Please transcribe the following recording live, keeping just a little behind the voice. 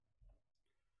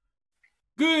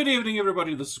Good evening,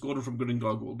 everybody. This is Gordon from Good and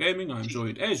Gargoyle Gaming. I'm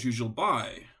joined, as usual,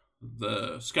 by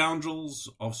the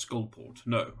scoundrels of Skullport.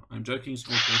 No, I'm joking.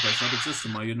 Skullport does not exist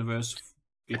in my universe.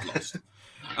 Get lost.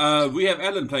 We have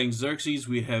Alan playing Xerxes.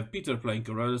 We have Peter playing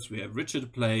Carolus. We have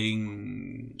Richard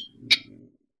playing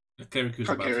a cleric who's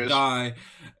about to die.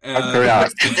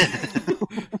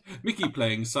 Mickey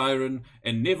playing Siren.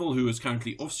 And Neville, who is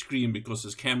currently off screen because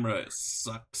his camera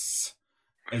sucks,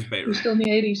 as Bayron. We're still in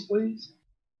the 80s, please.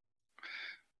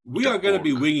 We are going to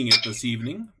be winging it this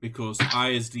evening because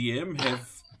I, as DM, have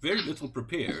very little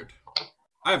prepared.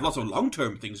 I have lots of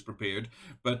long-term things prepared,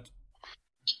 but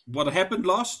what happened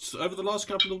over the last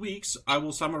couple of weeks, I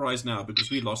will summarize now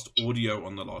because we lost audio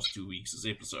on the last 2 weeks'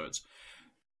 episodes.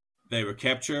 They were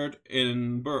captured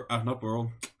in not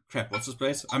Burl. Crap, what's this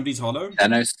place? Amdi's Hollow?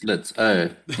 Dano Splits. Oh,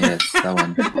 yes, that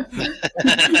one.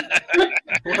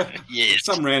 Yes.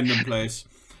 Some random place.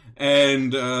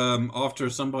 And after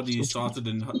somebody started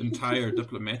an entire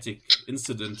diplomatic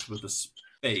incident with a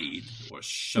spade or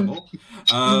shovel,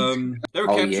 they were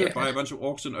captured by a bunch of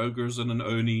orcs and ogres and an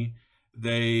oni.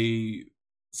 They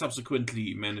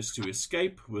subsequently managed to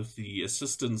escape with the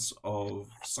assistance of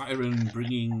Siren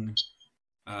bringing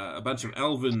a bunch of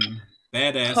elven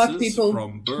badasses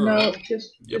from Burr. No,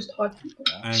 just hot people.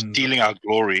 And stealing our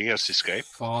glory as escape.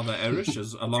 Father Erish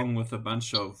is along with a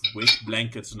bunch of wet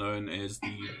blankets known as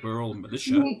the Burl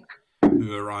Militia,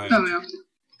 who arrived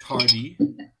tardy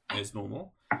as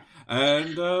normal.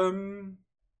 And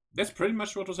that's pretty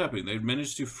much what was happening. They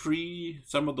managed to free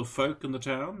some of the folk in the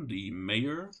town, the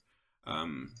mayor.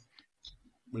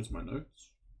 Where's my notes?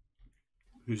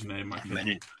 Whose name I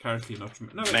can currently not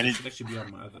remember. No, it should actually be on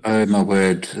my other notes. Oh my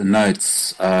word.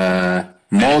 Notes.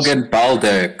 Morgan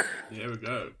Baldock. There we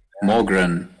go.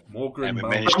 Morgan And we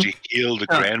managed to heal the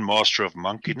Grand Master of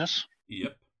Monkiness.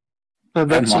 Yep.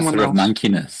 Grand Master of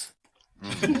Monkiness.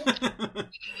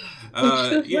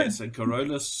 Yes, and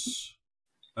Carolus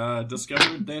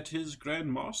discovered that his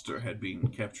Grand Master had been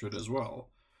captured as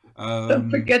well. Don't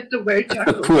forget the word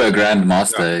jackal. Poor Grand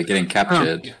Master getting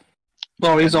captured.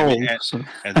 Well, he's old.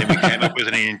 And then we came up with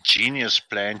an ingenious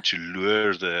plan to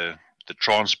lure the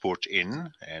transport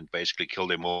in and basically kill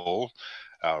them all.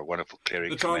 Our wonderful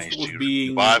cleric managed to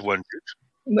revive one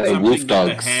dude. Something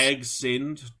that the hags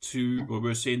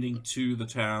were sending to the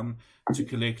town to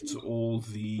collect all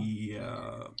the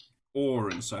ore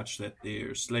and such that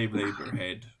their slave labor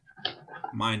had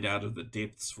mined out of the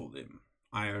depths for them,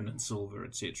 iron and silver,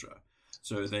 etc.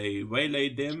 So they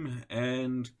waylaid them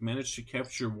and managed to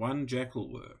capture one jackal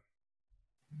were.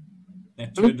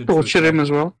 Torture him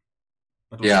as well.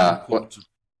 Yeah.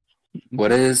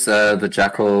 What is the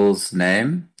jackal's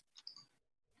name?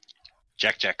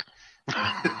 Jack.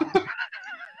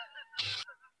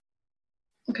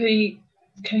 Okay,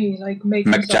 like make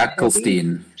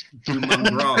McJackalstein.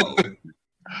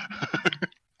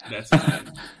 That's his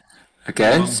name.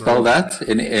 Okay, spell that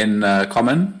in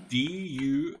common.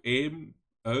 DUMONGREL.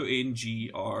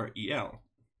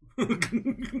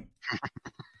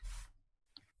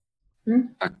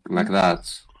 Like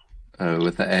that.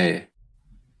 With the A.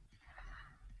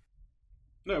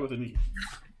 No, with an E.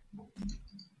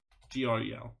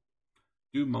 GREL.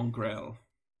 Du Mongrel.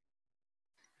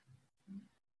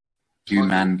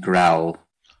 Human growl.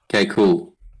 Okay,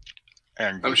 cool.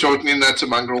 And I'm shortening that to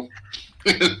mongrel.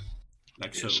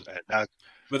 Like yes, so.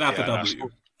 Without the W.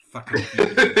 Fucking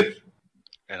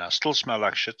and I still smell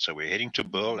like shit, so we're heading to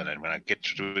Burl, and then when I get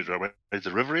to where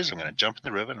the river is, I'm going to jump in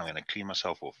the river, and I'm going to clean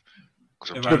myself off.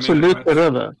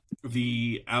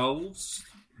 The elves,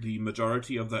 the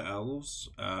majority of the elves,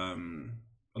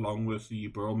 along with the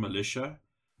Burl Militia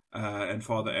and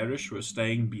Father Erish, were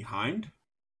staying behind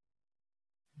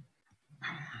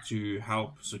to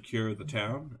help secure the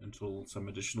town until some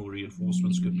additional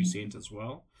reinforcements could be sent as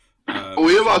well. Are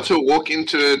we about to walk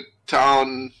into a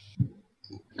town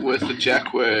with a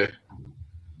jackware?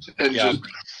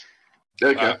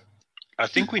 Okay. I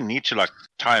think we need to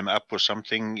tie him up or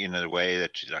something in a way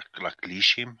that like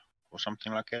leash him or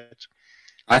something like that.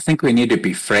 I think we need to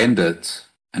befriend it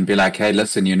and be like, hey,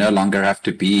 listen, you no longer have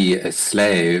to be a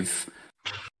slave.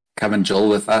 Come and jowl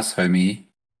with us, homie.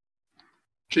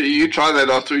 Okay, you try that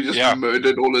after he just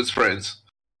murdered all his friends.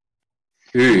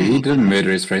 He didn't murder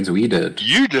his friends, we did.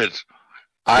 You did.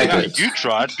 I did. You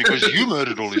tried because you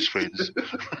murdered all his friends.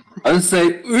 I would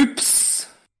say, oops.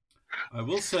 I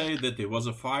will say that there was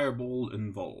a fireball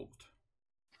involved.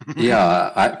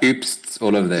 Yeah, I oopsed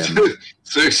all of them.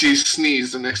 Xerxes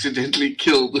sneezed and accidentally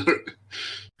killed her.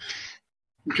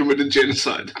 Committed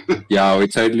genocide. Yeah, we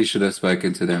totally should have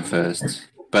spoken to them first.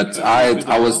 But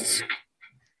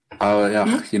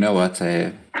you know what?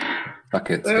 Fuck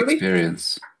it,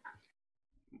 experience.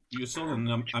 You're still in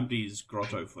Umpty's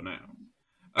grotto for now.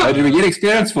 Did we get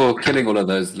experience for killing all of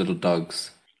those little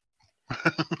dogs?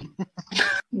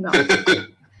 No.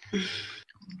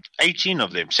 18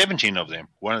 of them, 17 of them.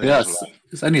 One of them was alive.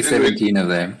 It's only 17 of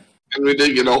them. And we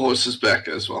did get our horses back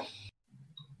as well.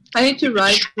 I need to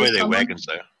ride Destroy with their someone. wagons,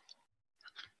 though.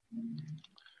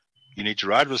 You need to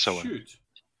ride with someone. Shoot.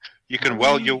 You can.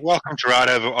 Well, you're welcome to ride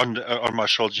over on my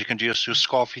shoulders. You can do your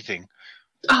scarfy thing.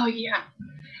 Oh, yeah.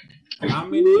 How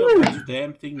many of those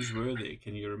damn things were there?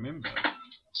 Can you remember?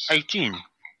 18.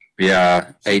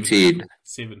 Yeah, 18.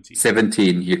 17.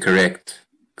 17, you're correct.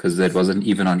 Because it wasn't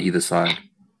even on either side.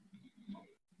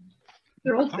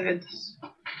 They're all dead.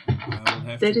 I will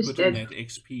have That to is put in dead. that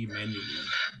XP manually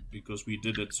because we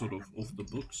did it sort of off the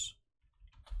books.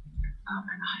 Oh,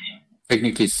 my God.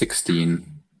 Technically 16.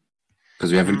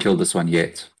 Because we haven't killed this one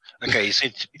yet. Okay,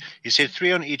 he said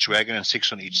 3 on each wagon and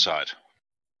 6 on each side.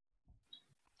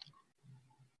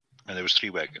 And there was 3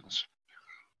 wagons.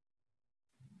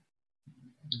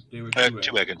 There were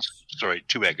 2 wagons. Sorry,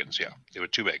 2 wagons, yeah. There were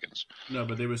 2 wagons. No,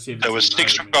 but there were 17. There was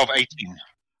 6, 12, 18.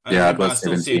 Yeah, it was I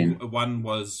still 17. said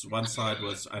one side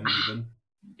was uneven.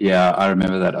 Yeah, I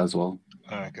remember that as well.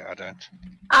 Okay, I don't.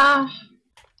 Ah,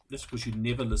 That's because you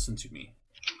never listen to me.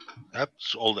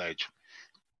 That's old age.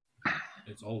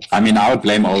 It's old. I mean, I would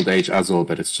blame old age as well,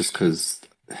 but it's just because,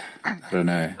 I don't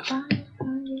know.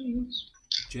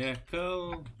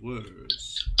 Jackal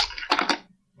Wars.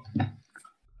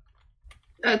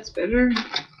 that's better.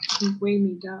 Weigh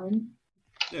me down.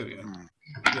 There we go.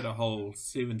 You get a whole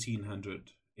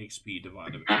 1700 XP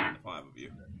divided between the 5 of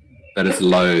you. That is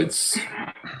loads.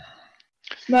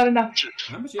 Not enough.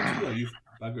 How much XP are you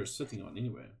buggers sitting on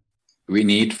anyway? We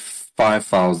need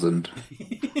 5,000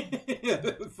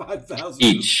 5,000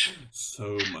 each.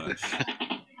 So much.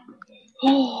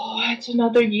 Oh, that's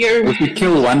another year. If we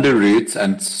kill Wonder Root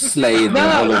and slay the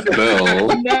whole of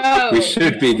Burl, No. we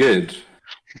should be good.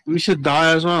 We should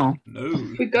die as well.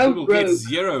 No, We go you will get rogue.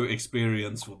 0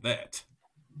 experience for that.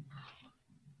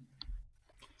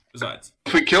 Besides,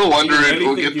 If we kill Wonder You Root, really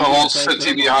we'll think get you the whole can take city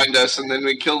them? behind us, and then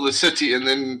we kill the city, and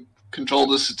then control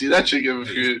the city. That should give a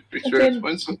few experience then-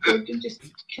 points. Just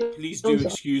kill please do them.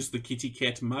 excuse the kitty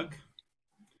cat mug.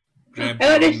 Grab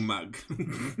Oh, the this- wrong mug.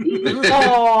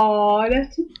 Oh,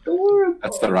 that's adorable.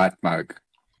 That's the right mug.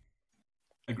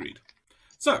 Agreed.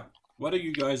 So, what are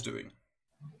you guys doing?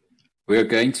 We're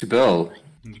going to Burl.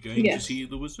 You're going Yes. to see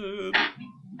the wizard.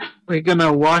 We're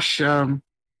gonna wash. How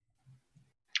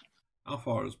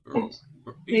far is Burl?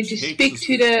 Need to Each hex speak is to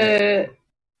 50. the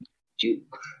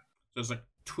Duke. So it's like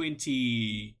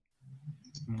 20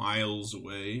 miles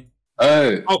away.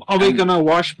 Oh, Are we gonna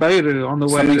wash Beirut on the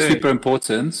way something there? super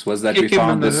important was that Kick we him in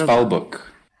found the the river. spell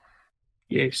book,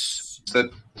 Yes. It's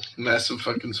that massive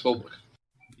fucking spellbook.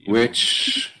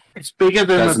 which It's bigger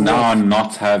than does the now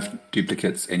not have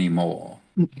duplicates anymore.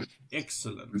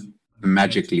 Excellent.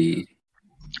 Magically.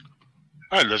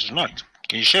 Oh, does it not?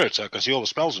 Can you share it so I can see all the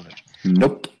spells in it?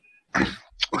 Nope.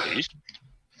 Please?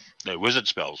 No, wizard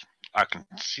spells. I can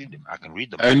see them. I can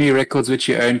read them. Only records which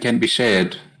you own can be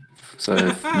shared. So,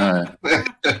 no.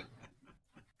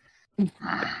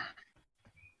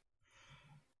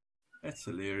 That's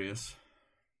hilarious.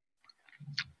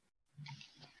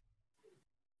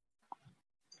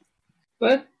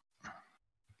 But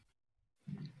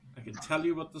I can tell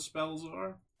you what the spells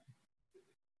are.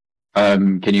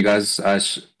 Can you guys...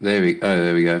 there we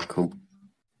go. Cool.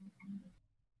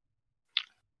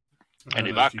 And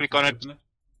if I click on it,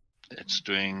 it's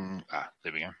doing.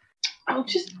 There we go. I'll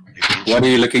just What are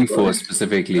you looking for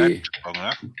specifically?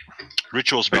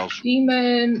 Ritual spells.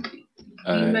 demon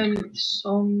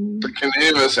song. But can any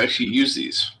of us actually use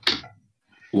these?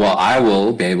 Well, I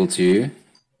will be able to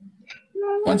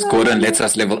once Gordon lets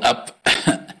us level up.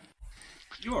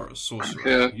 You are a sorcerer.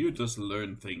 Yeah. You just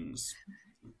learn things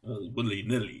all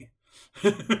willy-nilly.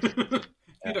 You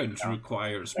don't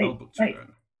require a spellbook to Wait.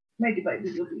 learn. Maybe by the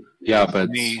movie. Yeah, but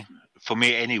For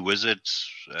me, any wizard's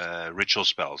ritual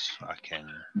spells, I can.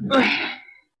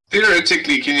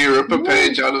 Theoretically, can you rip a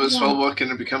page out of a spellbook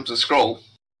and it becomes a scroll?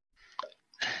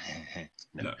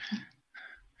 No.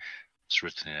 It's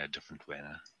written in a different way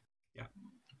now.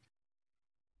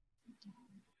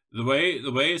 The way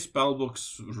a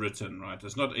spellbook's written, right?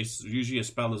 It's usually a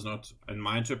spell is not, in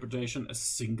my interpretation, a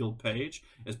single page.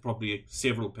 It's probably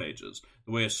several pages.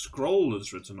 The way a scroll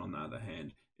is written, on the other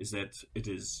hand, is that it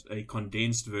is a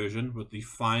condensed version with the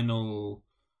final.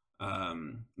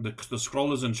 The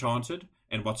scroll is enchanted,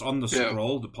 and what's on the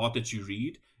scroll, the part that you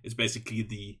read, is basically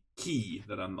the key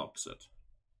that unlocks it.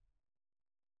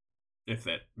 If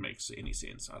that makes any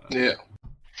sense, I don't know. Yeah.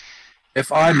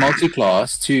 if I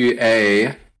multi-class to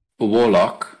a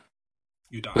warlock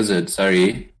You die. Wizard,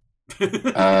 sorry.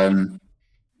 Yeah.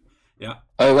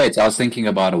 Oh, wait, I was thinking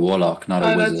about a warlock, not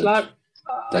a wizard.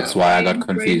 That's why I got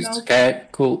confused. Okay,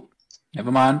 cool.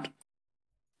 Never mind.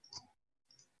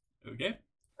 Okay.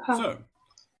 So,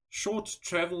 short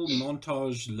travel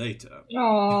montage later.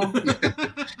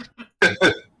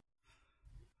 Aww.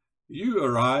 You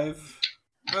arrive.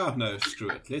 Oh, no, screw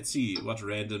it. Let's see what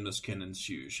randomness can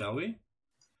ensue, shall we?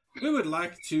 Who would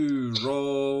like to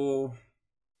roll?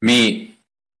 Me.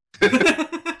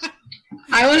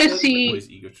 I want to see. Always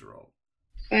eager to roll.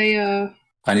 I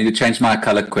need to change my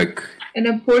color quick. An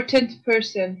important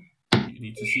person. You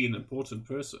need to see an important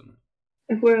person.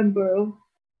 If we're in Burrow.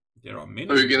 There are many.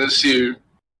 Are we going to see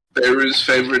Beru's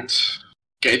favorite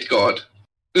gate guard?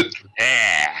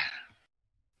 Yeah.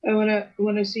 I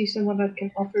wanna see someone that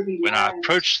can offer me. When lives. I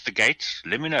approach the gate,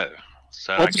 let me know.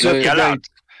 So I What's can the yell gate?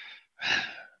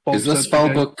 out. Is the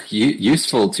spellbook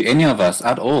useful to any of us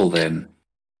at all then?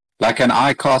 Like, can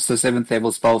I cast a 7th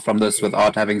level spell from this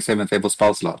without having 7th level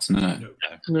spell slots? No.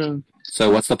 No.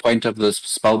 So what's the point of this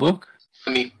spellbook?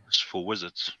 Funny. It's for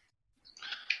wizards.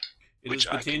 It which is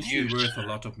I can potentially use. worth a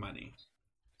lot of money.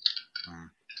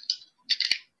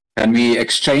 Can we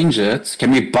exchange it?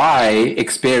 Can we buy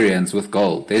experience with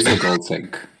gold? There's your gold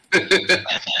sink.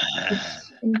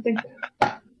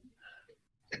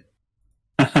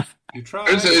 You try.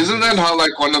 Isn't that how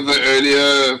like one of the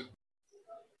earlier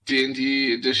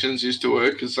D&D editions used to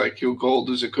work? It's like your gold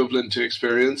is equivalent to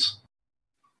experience.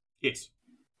 Yes.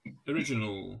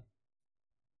 Original.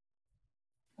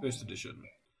 First edition.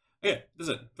 Yeah,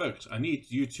 listen, folks, I need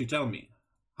you to tell me.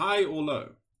 High or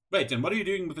low? Wait, then what are you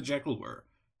doing with the jackal were?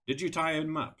 Did you tie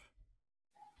him up?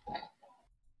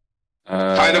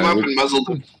 Tied him up and muzzled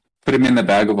him. Put him in the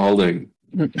bag of holding.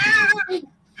 Then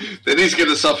he's going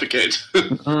to suffocate.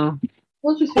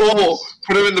 We'll just Or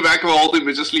put him in the back of a holding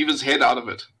but just leave his head out of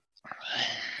it.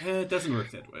 It doesn't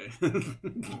work that way.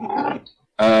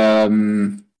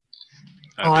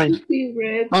 Hi. be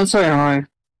red. I'll say hi.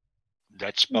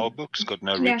 That spell book's got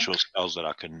no Yeah. ritual spells that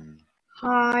I can.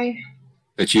 Hi.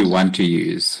 That you want to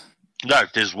use. No,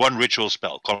 there's one ritual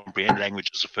spell. Comprehend language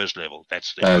is the first level.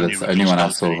 That's the Oh, only that's the ritual only one I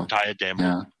spell in the saw. entire damn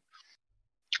Yeah. book.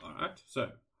 Alright,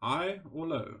 so high or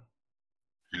low?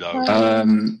 Low.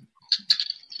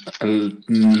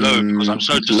 Low, because I'm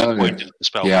so disappointed in the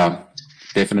spell. Yeah,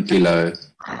 definitely low.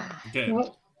 Okay,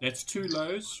 What? that's 2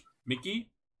 lows. Mickey,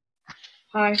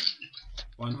 Hi.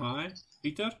 1 high.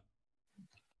 Peter,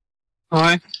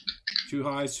 Hi. 2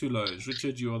 highs, 2 lows.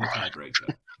 Richard, you are the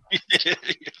tiebreaker.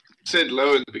 Said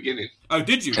low in the beginning. Oh,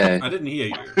 did you? Okay. I didn't hear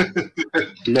you.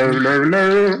 Low, low,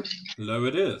 low. Low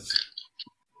it is.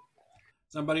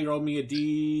 Somebody roll me a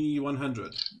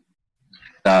D100.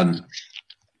 Done.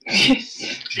 Yes.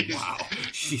 Wow.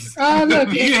 Jeez. Oh,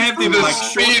 look. You have them The like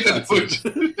speed shortcuts.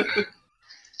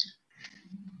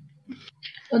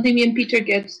 Don't think me and Peter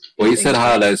gets. Well, you said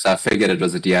hi, low, so I figured it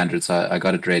was a D100, so I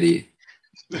got it ready.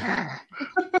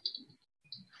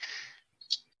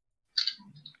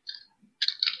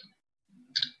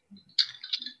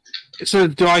 So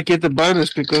do I get the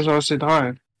bonus because I said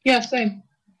hi? Yeah, same.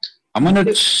 I'm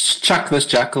gonna chuck this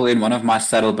jackal in one of my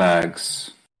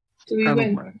saddlebags. Do we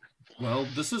win? Well,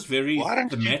 this is very Why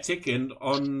don't you- thematic and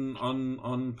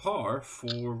on par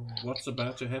for what's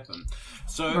about to happen.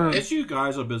 So, Hmm. as you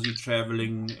guys are busy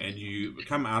traveling and you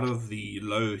come out of the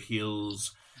low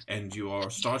hills and you are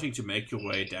starting to make your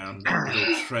way down the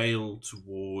little trail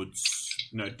towards,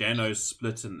 Dano's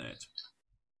split in that.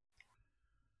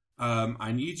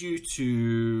 I need you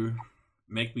to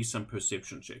make me some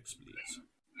perception checks, please.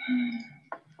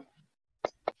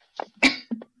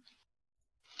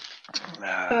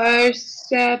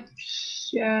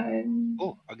 Perception.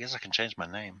 Oh, I guess I can change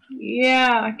my name.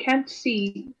 Yeah, I can't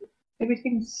see.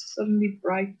 Everything's suddenly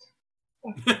bright.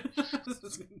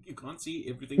 You can't see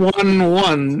everything.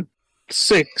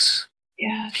 116.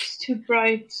 Yeah, it's too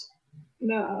bright.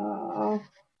 No.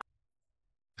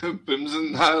 Bims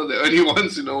and I are the only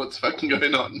ones who know what's fucking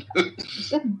going on. Is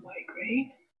that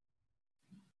migraine?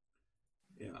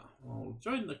 Yeah, well,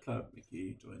 join the club,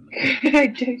 Mickey. Join the club. I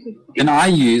don't. Can I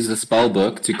use the spell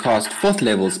book to cast 4th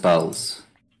level spells?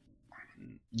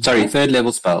 Sorry, 3rd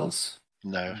level spells.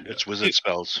 No, it's wizard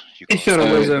spells. You If can't. you're a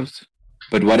So- wizard.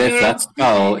 But what if that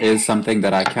spell is something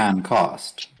that I can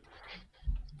cast?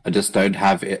 I just don't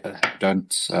have it.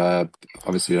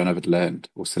 Obviously, don't have it learned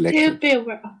or Still selected. be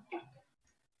aware.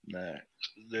 No.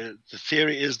 The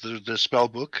theory is the spell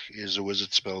book is a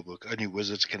wizard spell book. Only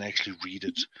wizards can actually read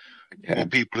it. Okay. Or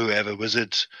people who have a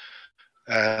wizard.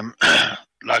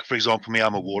 Like, for example, me,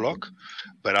 I'm a warlock,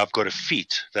 but I've got a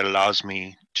feat that allows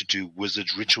me to do wizard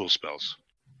ritual spells.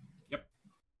 Yep.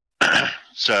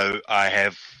 So I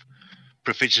have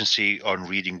proficiency on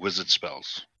reading wizard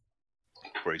spells,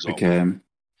 for example. Okay.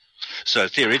 So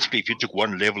theoretically, if you took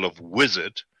one level of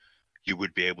wizard, you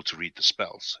would be able to read the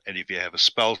spells. And if you have a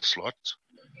spell slot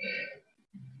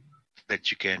that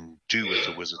you can do with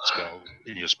the wizard spell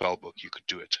in your spell book, you could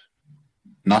do it.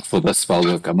 Not for this spell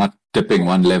book. I'm not dipping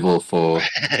one level for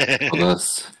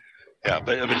this. Yeah,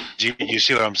 but I mean, you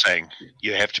see what I'm saying?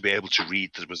 You have to be able to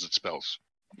read the wizard spells.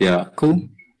 Yeah, cool.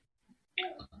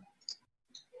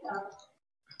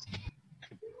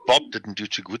 Bob didn't do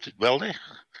too good. Well, there.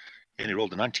 He only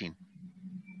rolled a 19.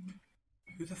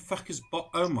 Who the fuck is Bob?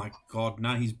 Oh my god,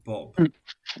 now he's Bob.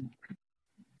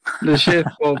 The chef,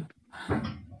 Bob.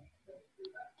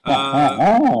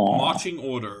 Marching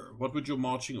order. What would your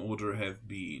marching order have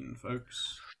been,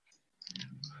 folks?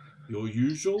 Your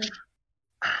usual?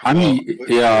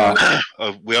 Yeah.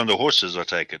 We're on the horses, I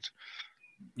take it.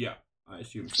 Yeah, I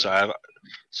assume so.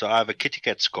 So I have a kitty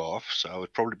cat scarf, so I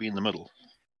would probably be in the middle.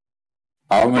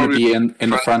 I'm going to be in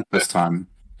the front this time.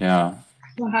 Yeah.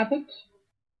 What happened?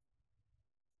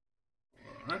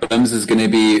 Limbs is going to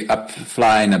be up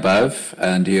flying above,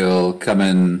 and he'll come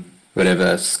in,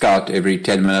 whatever, scout every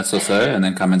 10 minutes or so, and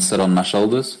then come and sit on my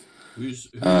shoulders.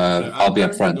 I'll be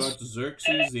up front. We've got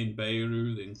Xerxes, then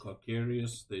Beirut, then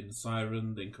Carcarius, then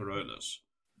Siren, then Carolus.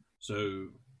 So,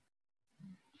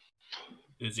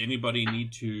 does anybody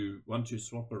want to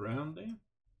swap around there?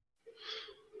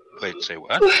 Wait, say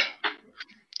what?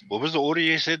 What was the order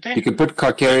you said there? You can put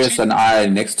Carcarius and I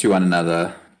next to one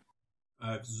another.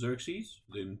 I have Xerxes,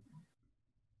 then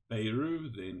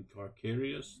Beirut, then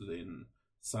Carcarius, then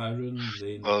Siren,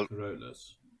 then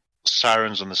Carolus.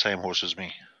 Siren's on the same horse as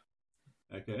me.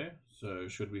 Okay, so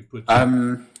should we put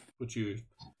you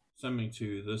something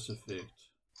to this effect,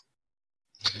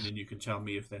 and then you can tell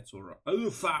me if that's all right. Oh,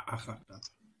 fuck! I fucked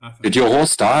up. Did your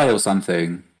horse die or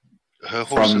something? Her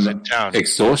horse is in town.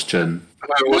 Exhaustion.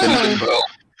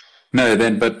 No,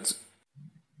 but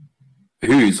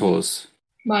whose horse?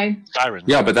 Mine. Siren.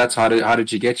 Yeah, but that's how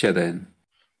did you get here then?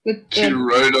 She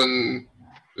rode on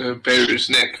Beirut's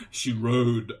neck. She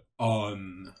rode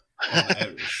on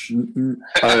Arish.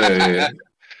 Oh,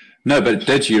 no, but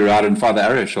did you ride on Father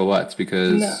Arish or what?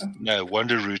 Because no,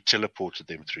 Wanderroot teleported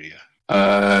them through here.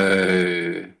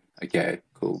 Oh, okay,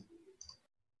 cool.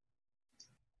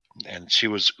 And she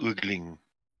was oogling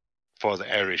Father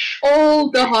Arish. All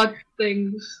the hot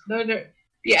things. No,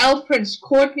 the elf prince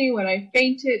caught me when I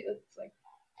fainted. It's like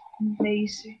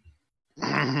amazing.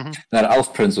 That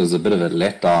elf prince was a bit of a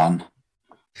letdown.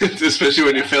 Especially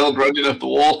when you failed running up the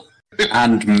wall.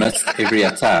 And missed every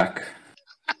attack.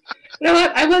 You know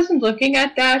what? I wasn't looking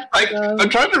at that. I'm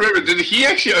trying to remember, did he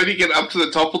actually only get up to the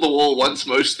top of the wall once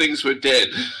most things were dead?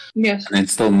 Yes. And then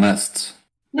still missed.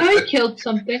 No, he killed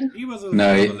something. He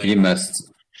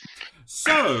missed.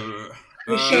 So,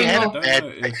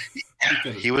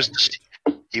 he was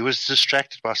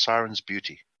distracted by Siren's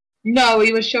beauty. No,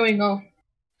 he was showing off.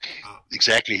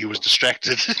 Exactly, he was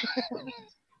distracted.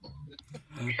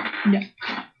 No.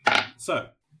 So,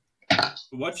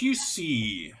 what you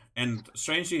see, and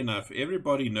strangely enough,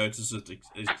 everybody notices it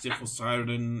except for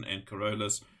Siren and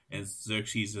Carolus and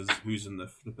Xerxes, who's in the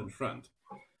flippin' front.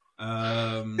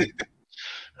 I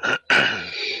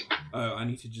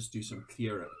need to just do some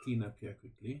clean up here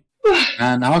quickly.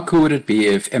 And how cool would it be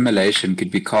if Immolation could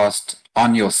be cast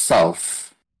on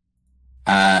yourself,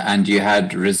 and you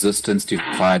had resistance to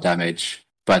fire damage,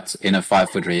 but in a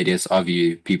 5-foot radius of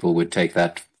you, people would take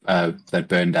that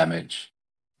burn damage.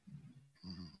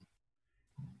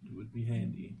 It would be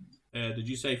handy. Did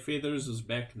you say Feathers is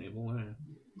back, Neville?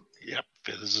 Yep,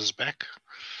 Feathers is back.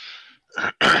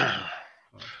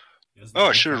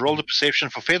 I should have rolled a perception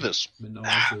for Feathers.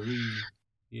 Menagerie.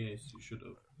 Yes, you should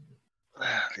have.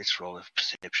 Let's roll a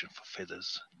perception for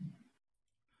Feathers.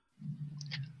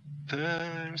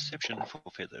 Perception for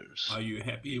Feathers. Are you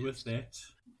happy with that?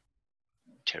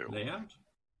 Terrible layout?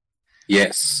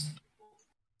 Yes.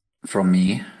 From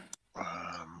me.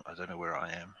 I don't know where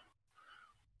I am.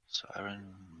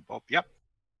 Siren, Bob. Yep.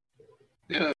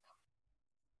 Yeah.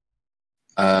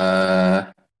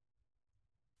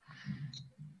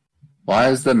 Why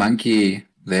is the monkey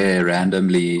there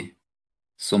randomly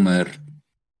somewhere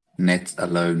net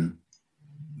alone?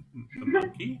 The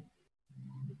monkey?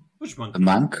 Which monkey? The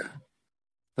monk?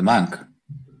 The monk.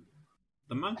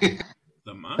 The monk?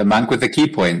 The monk? The monk with the key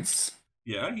points.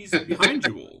 Yeah, he's behind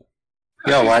you all.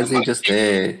 Yeah, why is he just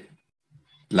there,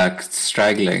 like,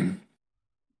 straggling?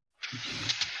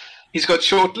 He's got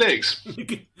short legs.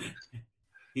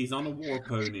 He's on a war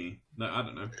pony. No, I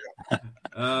don't know.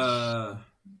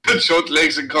 Got short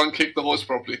legs and can't kick the horse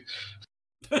properly.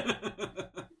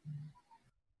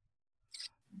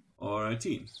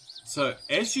 Alrighty. So,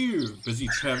 as you're busy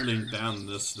traveling down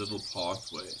this little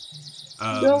pathway,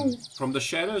 from the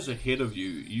shadows ahead of you,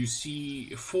 you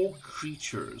see 4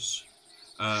 creatures,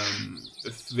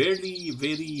 very,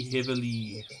 very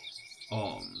heavily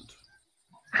armed.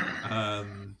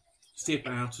 Step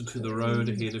out into the road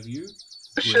ahead of you.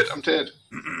 Shit, I'm dead.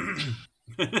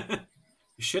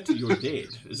 Shit, you're dead.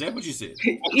 Is that what you said?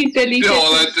 You deleted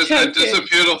I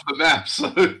disappeared off the map,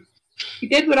 so... You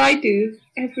did what I do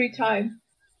every time.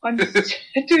 I'm dead.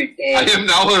 I am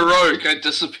now a rogue. I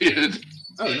disappeared.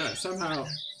 Oh no, somehow...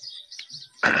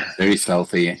 Very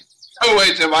stealthy. Oh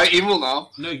wait, am I evil now?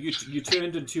 No, you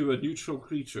turned into a neutral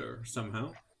creature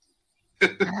somehow.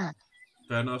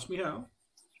 Don't ask me how.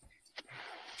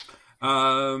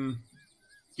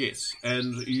 Yes,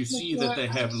 and you see that they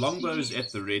have longbows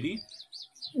at the ready.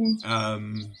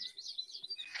 And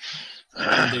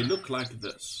they look like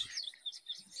this.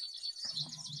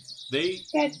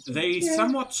 They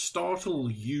somewhat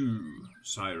startle you,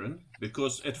 Siren,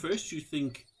 because at first you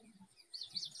think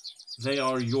they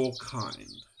are your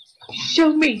kind.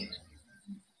 Show me.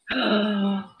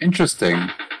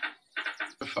 Interesting.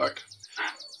 The fuck?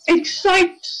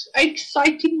 Exciting.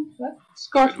 What?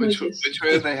 Scarf Which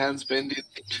way are their hands bending?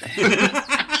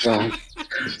 Well,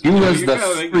 who was the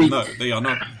freak? No, they are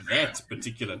not that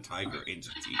particular tiger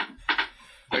entity.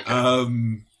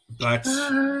 Okay. But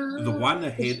the one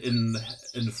ahead in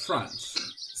front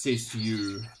says to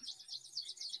you,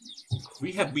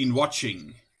 "We have been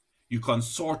watching. You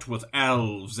consort with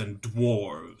elves and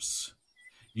dwarves.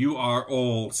 You are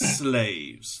all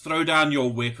slaves. Throw down your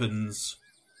weapons."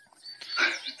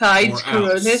 Hides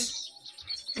Coronis.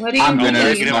 What are you I'm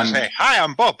gonna say, "Hi,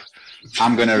 I'm Bob."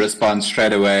 I'm gonna respond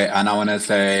straight away, and I want to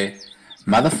say,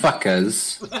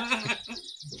 motherfuckers,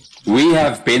 we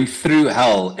have been through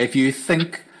hell. If you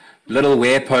think little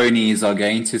wereponies are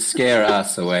going to scare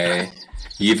us away,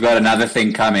 you've got another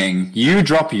thing coming. You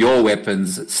drop your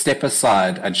weapons, step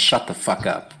aside, and shut the fuck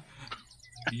up.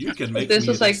 You can make me a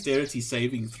dexterity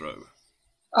saving throw.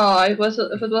 Oh, if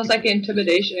it was like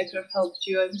intimidation, I could have helped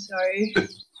you. I'm sorry.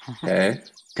 Okay.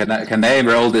 Can they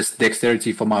roll this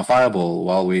dexterity for my fireball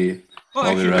while we're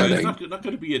rolling? It's not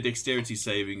going to be a dexterity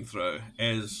saving throw,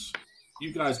 as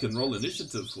you guys can roll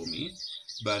initiative for me,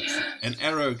 but an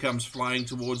arrow comes flying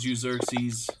towards you,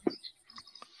 Xerxes,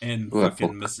 and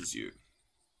fucking misses you.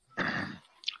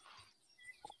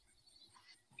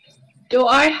 Do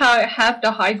I have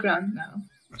the high ground now?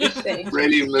 Just saying.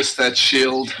 Really missed that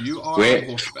shield. You are on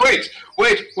horseback.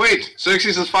 Wait!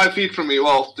 Xerxes is 5 feet from me.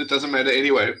 Well, it doesn't matter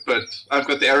anyway, but I've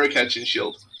got the arrow catching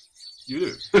shield. You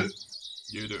do.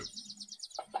 You do.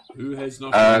 Who has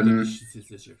not got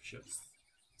initiative shifts?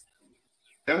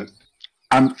 Yeah.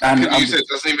 And use it,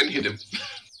 doesn't even hit him.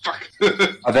 Fuck.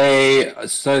 Are they...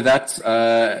 So that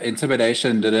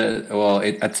intimidation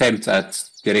attempt at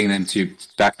getting them to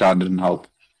back down didn't help.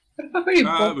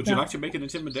 Would you like to make an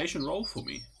intimidation roll for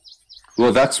me?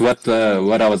 Well, that's what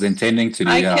I was intending to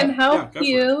do. I can help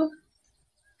you.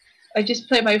 I just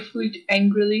play my flute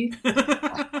angrily.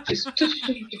 just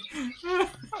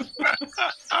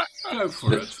go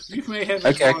for it. You may have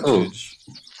advantage. Cool.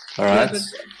 All right.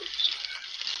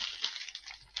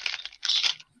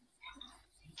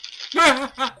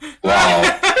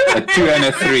 Wow. A 2 and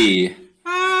a 3.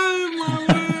 Oh, my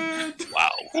word.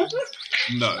 Wow.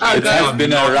 No, it has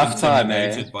been a rough time,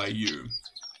 eh? By you.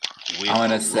 I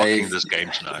want to say this game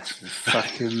tonight.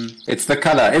 Fucking, it's the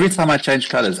color. Every time I change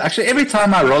colors, actually, every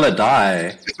time I roll a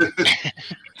die,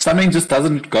 something just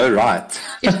doesn't go right.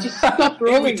 Just stop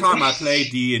rolling. Every time I play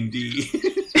D&D.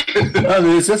 No,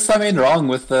 there's just something wrong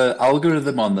with the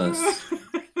algorithm on this.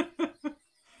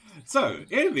 So,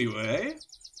 anyway,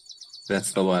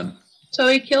 that's the one. So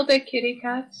he killed the kitty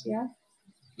cats, yeah?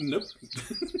 Nope.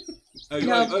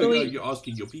 You're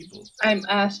asking your people. I'm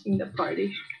asking the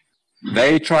party.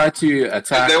 They try to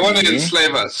attack. They want to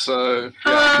enslave us, so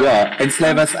yeah,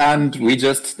 enslave us, and we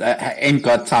just ain't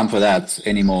got time for that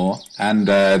anymore. And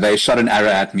they shot an arrow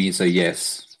at me, so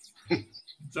yes.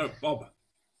 So, Bob,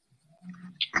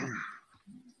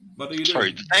 what are you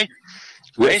doing? Sorry,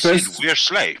 they said we're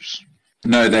slaves.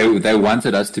 No, they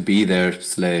wanted us to be their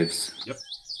slaves. Yep.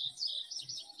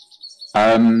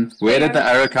 Where did the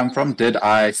arrow come from? Did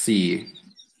I see?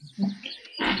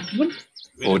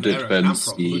 Or did Ben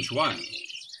see? Which one?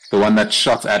 The one that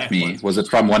shot at me. Was it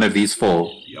from one of these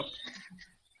 4? Yep.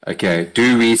 Okay.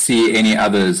 Do we see any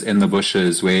others in the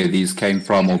bushes where these came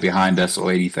from or behind us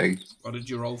or anything? What did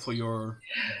you roll for your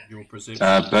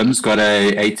perception? Bim's got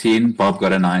a 18, Bob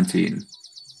got a 19.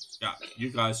 Yeah,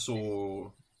 you guys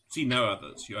see no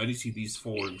others. You only see these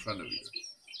 4 in front of you.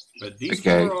 But these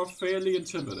 4 are fairly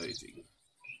intimidating.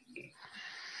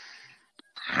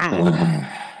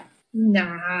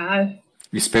 Nah.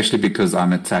 Especially because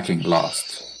I'm attacking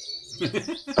last.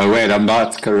 Oh wait, I'm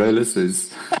not. Carolus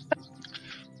is.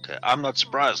 Okay, I'm not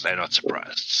surprised. They're not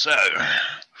surprised. So,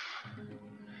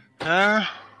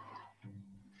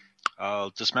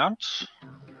 I'll dismount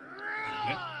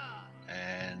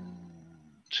and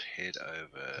head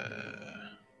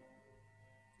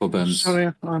over.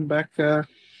 Sorry, I'm back. The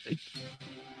It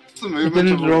movement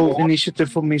didn't of a roll wall.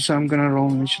 initiative for me, so I'm gonna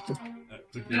roll initiative.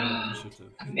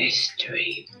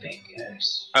 Mystery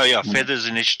fingers. Oh yeah, Feather's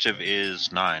initiative is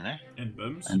 9, eh? And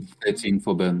Bims. And 13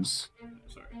 for Bims.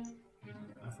 Sorry.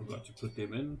 I forgot to put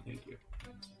them in. Thank you.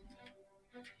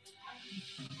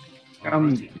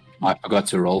 Alrighty. I forgot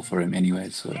to roll for him anyway,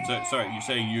 so. So, sorry, you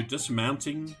say you're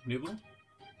dismounting, Neville?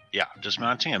 Yeah,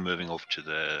 dismounting and moving off to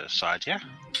the side here.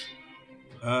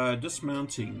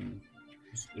 Dismounting.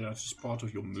 Yeah, it's just part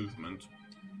of your movement.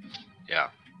 Yeah.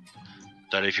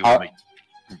 That if you want me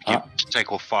to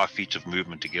take off 5 feet of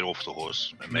movement to get off the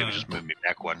horse, and maybe just move me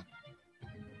back one.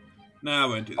 No, I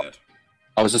won't do that.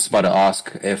 I was just about to ask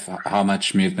how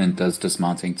much movement does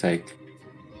dismounting take?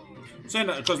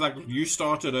 Because like you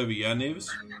started over here, Neves.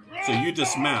 So you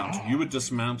dismount. You would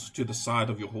dismount to the side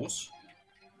of your horse.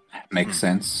 Makes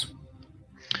sense.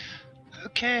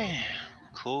 Okay,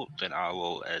 cool. Then I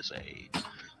will, as a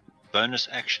bonus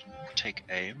action, take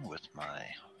aim with my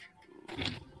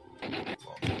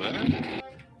bow.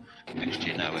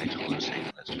 Actually, no, wait, hold on a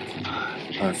second. Let's do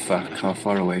 5. Oh fuck, how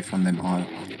far away from them are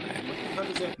they? What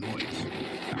is that noise?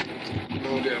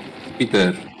 Oh, dear.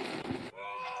 Peter.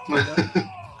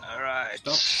 Alright.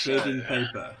 Stop shredding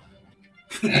paper.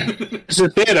 Is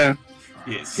it better?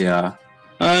 Yes. Yeah.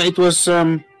 It was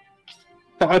the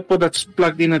iPod that's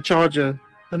plugged in a charger.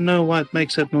 I don't know why it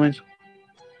makes that noise.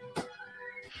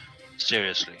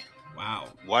 Seriously. Wow.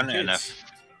 One It and a hits.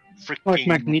 Like freaking...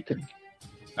 magnetic.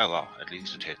 Oh well, at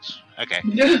least it hits. Okay.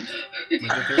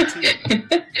 Number 13.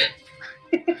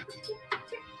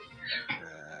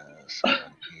 7,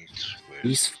 8,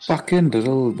 These fucking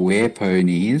little were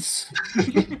ponies.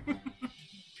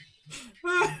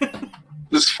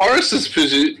 This forest is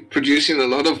producing a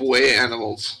lot of were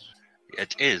animals.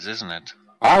 It is, isn't it?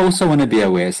 I also want to be a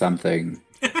were something.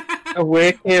 A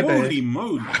were care bear. Holy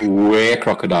moly. Were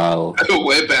crocodile. A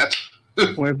were bat.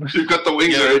 Were- You've got the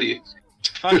wings already.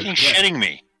 Fucking shitting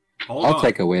me. Hold I'll on.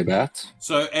 take a were bat.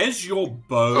 So as your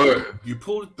bow, Oh. you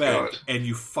pull it back God. and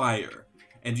you fire,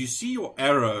 and you see your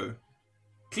arrow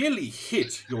clearly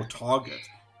hit your target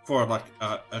for like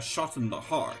a shot in the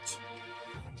heart,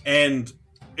 and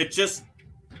it just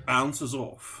bounces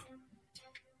off.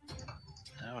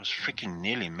 That was freaking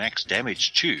nearly max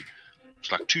damage too.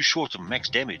 It's like too short of max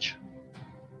damage.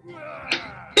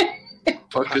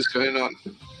 What is going on?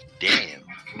 Damn.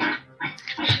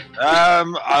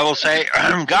 I will say,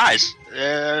 guys,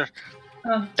 that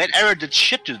arrow did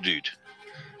shit to the dude.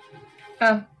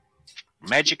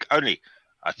 Magic only,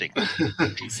 I think.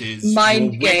 He says,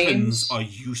 Mind your games. weapons are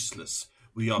useless.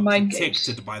 We are Mind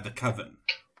protected games. by the coven.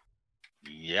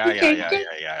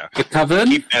 Yeah. The coven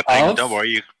Keep happening. of... Don't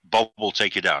worry, Bob will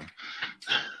take you down.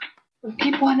 We'll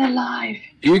keep one alive.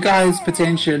 You guys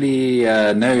potentially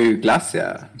know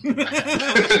Glacia.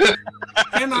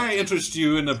 Can I interest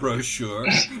you in a brochure?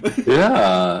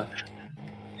 Yeah.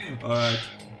 Alright,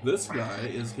 this guy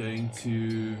is going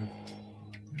to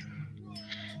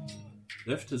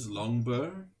lift his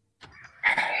longbow,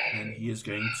 and he is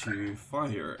going to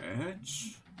fire at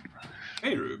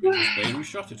Beirut, because Beirut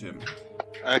shot at him.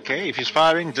 Okay, if he's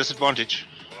firing, disadvantage.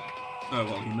 Oh,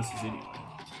 well, he misses anyway.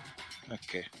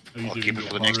 Okay, Are you I'll doing keep it your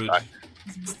for the next horrid- time.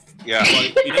 Yeah,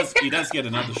 Well, he does get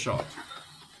another shot.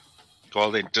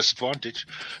 well then, disadvantage.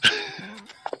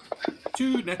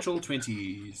 2 natural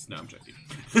 20s. No, I'm joking.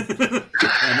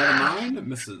 Another 9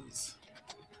 misses.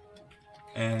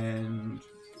 And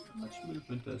how much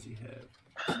movement does he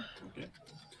have? Okay.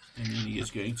 And then he is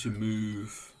going to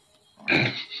move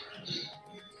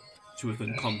to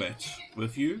within combat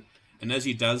with you. And as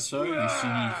he does so, you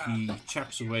see he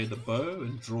chucks away the bow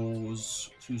and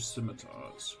draws 2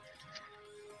 scimitars.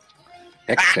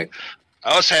 Hectic.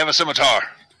 I also have a scimitar.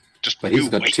 Just But he's you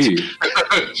got wait. 2.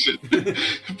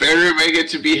 Barry may get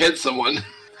to behead someone.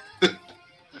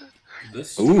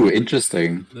 This Ooh,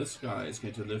 interesting. This guy is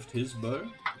going to lift his bow,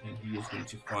 and he is going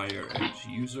to fire at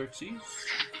you, Xerxes.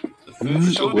 The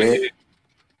first shot.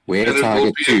 Where And it will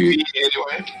target be 2? a me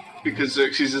anyway, because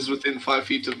Xerxes is within 5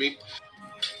 feet of me.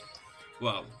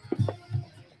 Well,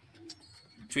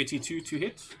 22 to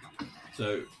hit.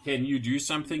 So, can you do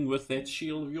something with that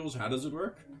shield of yours? How does it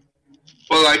work?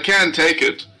 Well, I can take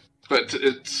it, but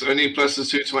it's only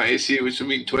 +2 to my AC, which would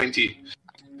mean 20.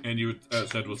 And you,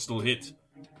 so it will still hit.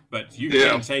 But you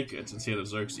can take it instead of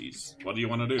Xerxes. What do you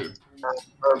want to do?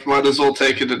 Might as well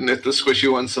take it and let the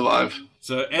squishy one survive.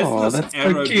 So as this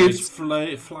arrow goes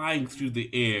flying through the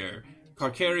air,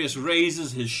 Carcarius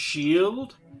raises his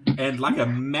shield, and like a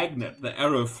magnet, the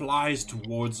arrow flies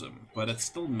towards him, but it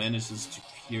still manages to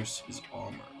pierce his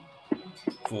armor.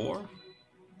 4,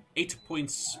 8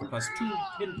 points plus 2,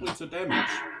 10 points of damage.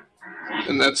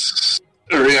 And that's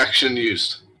a reaction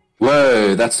used.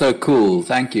 Whoa, that's so cool.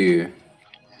 Thank you.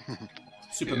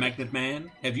 Super Magnet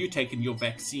Man, have you taken your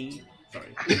vaccine?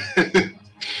 Sorry.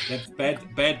 That's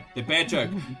bad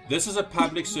joke. This is a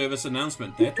public service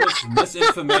announcement. That was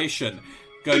misinformation.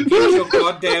 Go get your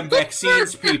goddamn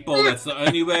vaccines, people. That's the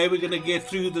only way we're going to get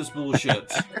through this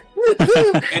bullshit.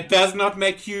 It does not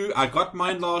make you... I got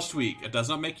mine last week. It does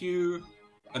not make you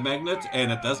a magnet,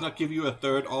 and it does not give you a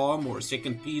third arm or a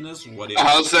second penis or whatever.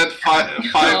 How's that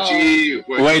 5G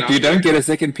working? Wait, you don't get a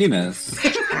second penis?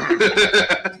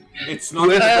 It's not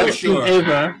for sure.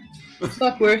 Ever. It's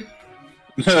not worth.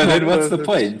 No, then what's the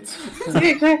point? Yeah,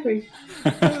 exactly.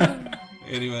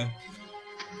 Anyway.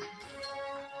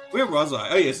 Where was I?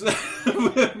 Oh, yes.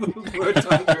 We're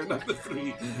Tiger number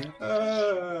 3.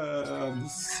 I'm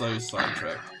so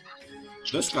sidetracked.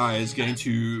 This guy is going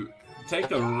to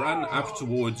take a run up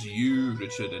towards you,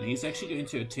 Richard, and he's actually going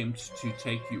to attempt to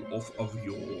take you off of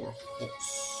your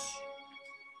horse.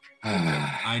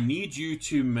 I need you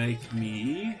to make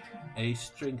me a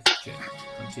strength check,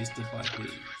 contested by his,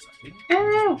 I think.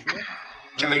 Oh.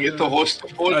 Can I get the horse to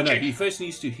fall? Oh, no, he first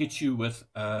needs to hit you with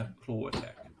a claw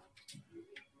attack.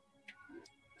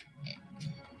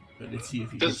 But let's see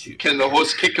if he hits you. Can the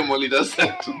horse kick him while he does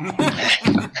that?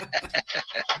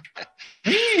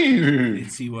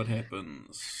 Let's see what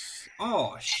happens.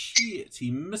 Oh, shit. He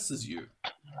misses you.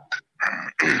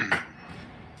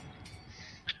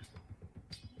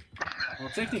 Well,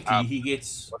 technically, he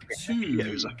gets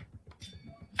 2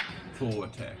 claw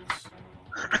attacks.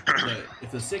 So,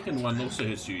 if the second one also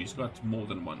hits you, he's got more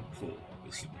than 1 claw,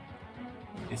 obviously.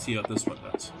 Let's see what this one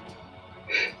does.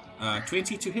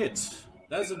 20 to hit.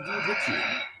 Does indeed hit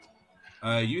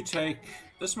you. You take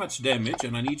this much damage,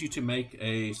 and I need you to make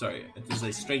a... Sorry, it is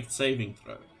a strength saving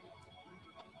throw.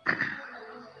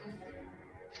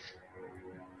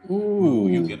 Ooh,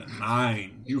 you get a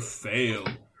 9. You fail.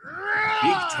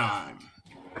 Big time.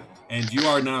 And you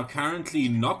are now currently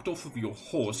knocked off of your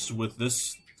horse with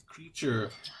this creature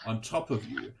on top of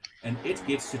you, and it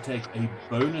gets to take a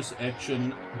bonus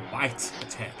action bite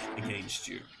attack against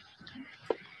you.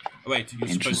 Oh, wait, you're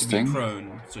supposed to be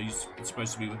prone, so it's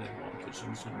supposed to be with advantage.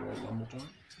 I'm just going to roll one more time.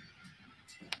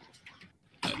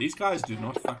 Now, these guys do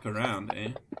not fuck around,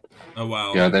 eh? Oh,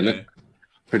 wow. Yeah, they look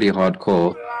pretty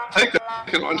hardcore. Take the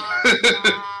second one.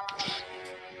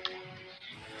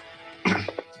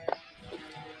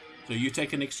 So you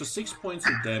take an extra 6 points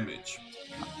of damage.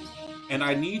 And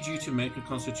I need you to make a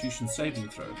Constitution saving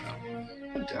throw now.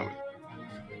 Damn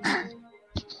it.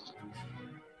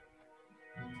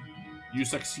 You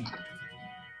succeed.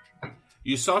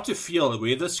 You start to feel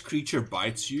where this creature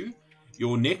bites you,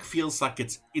 your neck feels like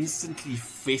it's instantly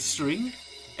festering,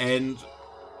 and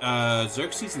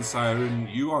Xerxes and Siren,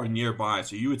 you are nearby,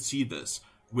 so you would see this.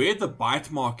 Where the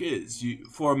bite mark is,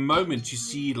 for a moment you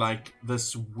see like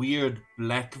this weird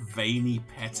black veiny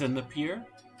pattern appear,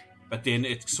 but then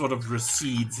it sort of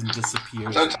recedes and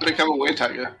disappears. Don't become a were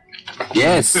tiger.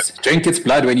 Yes, drink its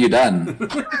blood when you're done.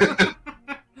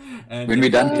 And when we're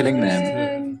done killing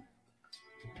them.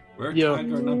 Were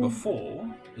Tiger number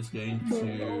 4 is going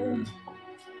to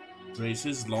raise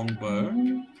his longbow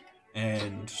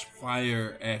and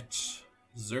fire at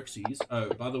Xerxes. Oh,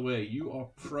 by the way, you are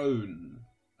prone,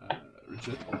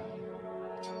 Richard.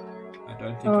 I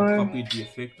don't think I copied the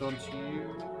effect onto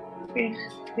you.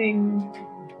 Thing.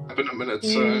 In a minute,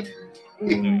 so...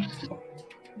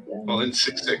 well, in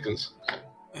 6 seconds.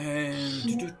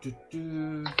 And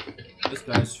this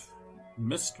guy's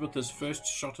missed with his first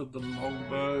shot of the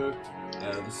longbow.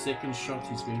 The second shot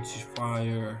he's going to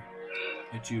fire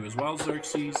at you as well,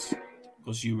 Xerxes,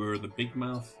 because you were the big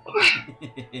mouth.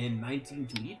 19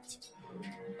 to hit.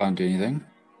 Can't do anything.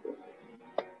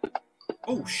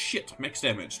 Oh shit, max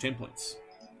damage, 10 points.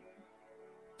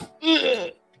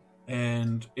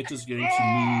 And it is going to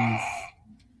move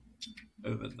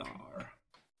over there.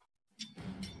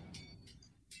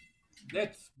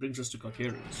 That brings us to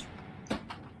Carcarius.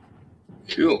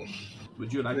 Cool.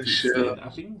 Would you like to stand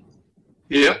upping?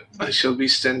 Yeah, I shall be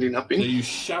standing upping. So you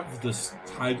shove this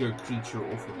tiger creature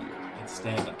off of you and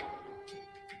stand up.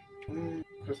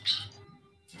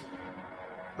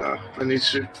 I need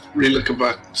to relook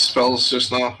about spells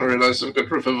just now. I realised I've got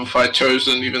Revivify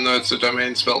chosen, even though it's a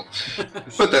domain spell.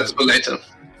 But that's for later.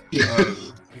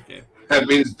 Okay. That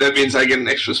means I get an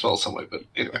extra spell somewhere, but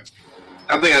anyway.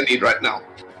 Nothing I need right now.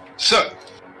 So,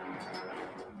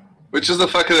 which is the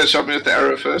fucker that shot me with the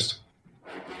arrow first?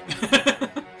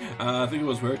 I think it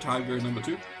was Were Tiger number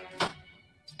 2.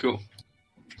 Cool.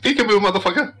 Peekaboo,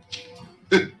 motherfucker!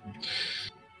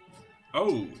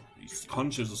 Oh, he's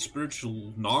conscious of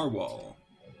spiritual narwhal.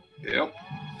 Yep.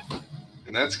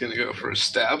 And that's gonna go for a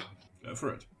stab. Go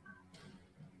for it.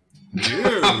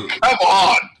 Oh, come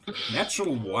on!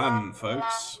 Natural 1,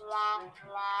 folks.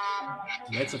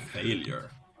 That's a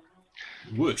failure.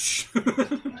 Whoosh.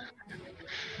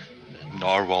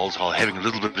 Narwhals are having a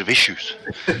little bit of issues.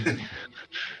 And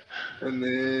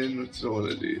then, what do I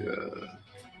want to do?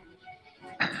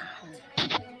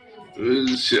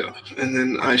 Yeah. And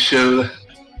then I shall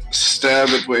stab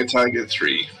at Were Tiger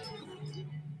 3.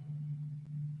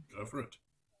 Go for it.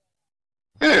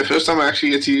 Hey, first time I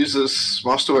actually get to use this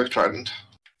Masterwork Trident.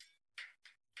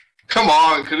 Come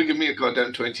on, could have given me a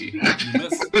goddamn 20. You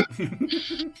miss.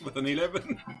 With an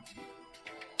 11.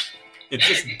 It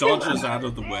just dodges out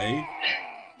of the way.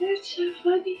 That's so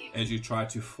funny. As you try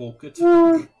to fork it.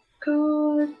 Oh,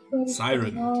 God.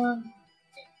 Siren.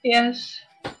 Yes.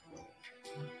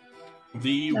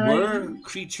 The Were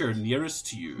creature nearest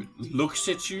to you looks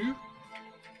at you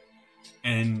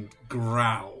and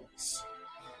growls.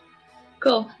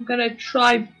 Cool. I'm gonna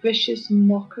try Vicious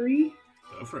Mockery.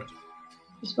 Go for it.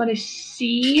 Just want to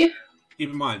see.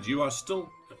 Keep in mind, you are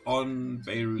still on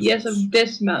Beirut. Yes, I'm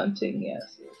dismounting,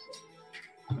 yes.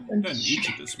 You don't need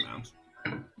to dismount.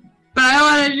 But I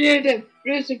want to do the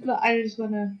music. I just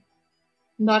want to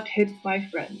not hit my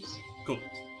friends. Cool.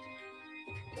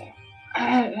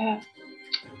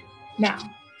 Now.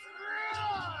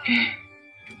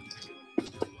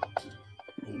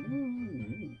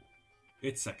 Ooh,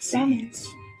 it succeeds.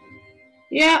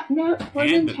 Yeah, no,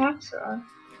 poison attacks are on.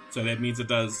 So that means it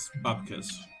does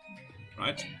Bupkis,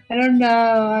 right? I don't know,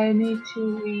 I need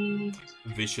to read.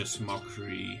 Vicious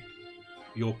Mockery.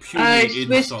 Your puny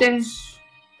insults.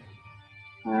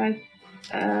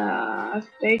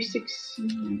 They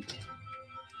succeed.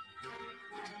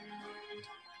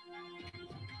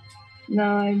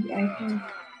 No,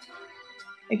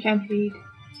 I can't read.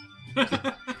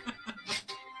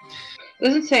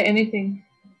 Doesn't say anything.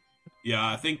 Yeah,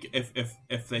 I think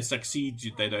if they succeed,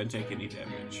 they don't take any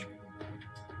damage.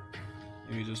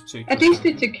 Let me just check. At least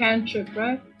it's a cantrip,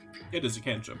 right? It is a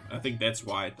cantrip. I think that's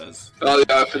why it does. Oh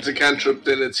yeah, if it's a cantrip,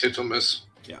 then it's hit or miss.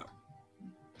 Yeah.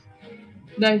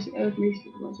 Nice, at least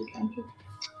it was a cantrip.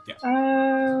 Yeah.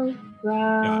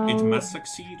 Right. Yeah, it must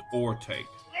succeed or take.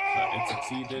 So it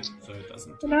succeeded, so it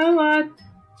doesn't. You know what?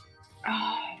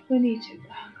 We need to.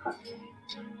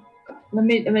 Let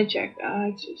me check.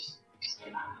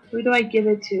 Who do I give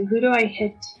it to? Who do I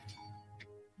hit?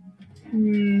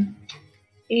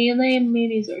 Alien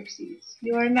Mini Xerxes.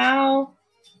 You are now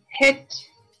hit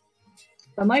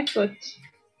by my foot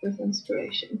with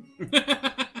inspiration.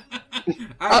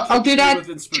 I'll do that with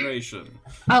inspiration.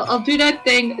 I'll do that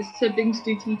thing siblings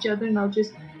do to each other, and I'll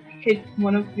just hit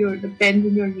one of the bend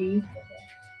in your knee.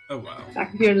 Oh wow!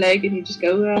 Back of your leg, and you just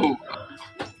go.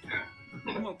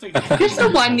 Well, take just the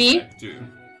one knee. Too.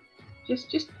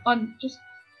 Just.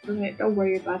 Okay, don't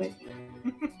worry about it.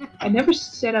 I never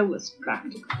said I was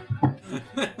practical.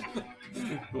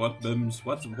 What Bim's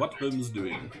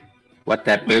doing? What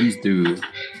that Bims do?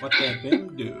 What that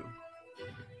Bim do?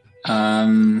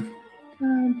 I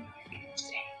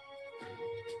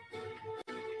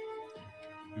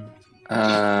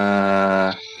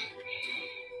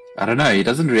don't know. He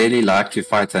doesn't really like to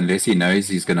fight unless he knows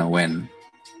he's gonna win.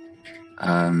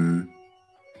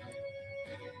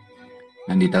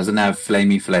 And he doesn't have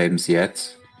flamey flames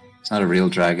yet. It's not a real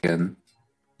dragon.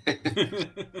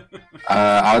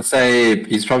 I would say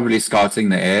he's probably scouting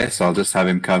the air, so I'll just have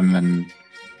him come and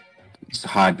just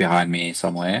hide behind me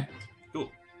somewhere. Cool.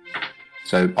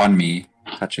 So on me,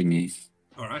 touching me.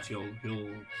 Alright, he'll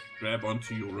grab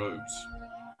onto your robes.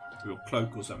 Your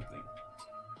cloak or something.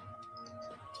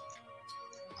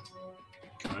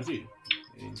 Alrighty.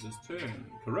 It's his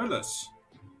turn. Corellus.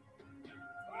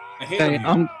 Ahead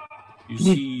of you. You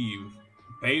see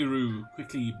Beirut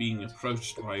quickly being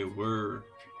approached by a Were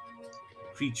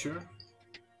creature.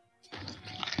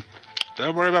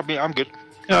 Don't worry about me, I'm good.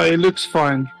 Yeah, it looks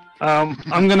fine.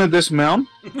 I'm gonna dismount.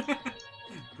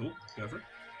 Cool, go for it.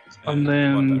 And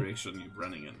then what direction are you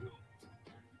running in?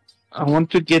 I want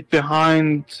to get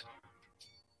behind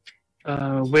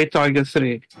Were Tiger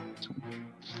 3.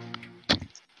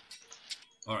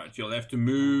 Alright, you'll have to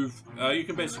move. You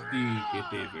can basically get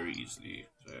there very easily.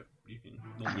 So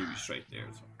they'll move you straight there.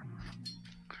 So.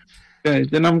 Okay,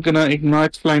 then I'm gonna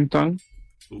ignite Flame Tongue.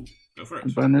 Ooh, Go for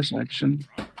it. Bonus action.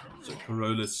 So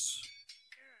Carolus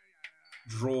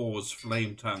draws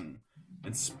Flame Tongue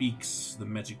and speaks the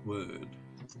magic word.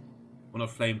 Well, not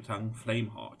Flame Tongue, Flame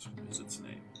Heart is its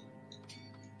name.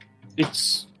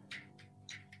 It's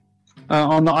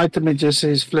on the item. It just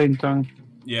says Flame Tongue.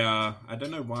 Yeah, I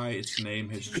don't know why its name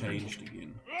has changed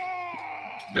again.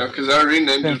 Yeah, because I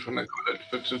renamed it when I got it,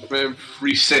 but it may have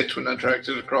reset when I dragged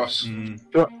it across. Do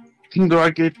I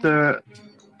get the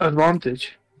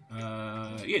advantage?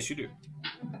 Yes, you do.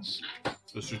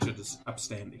 This Richard is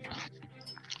upstanding.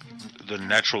 The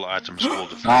natural items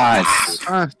called the Nice.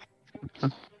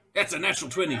 That's a natural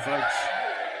 20, folks.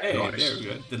 Hey, nice. There we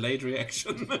go. Delayed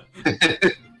reaction.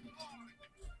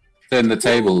 Turn the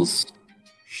tables.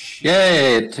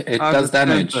 Yay, it does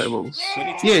damage.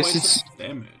 Yes, it's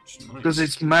damage. Because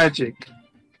it's magic.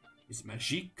 It's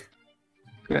magic.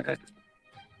 Okay.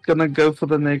 Gonna go for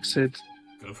the next hit.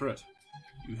 Go for it.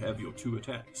 You have your 2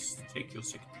 attacks. Take your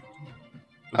second.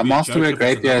 A Masterwork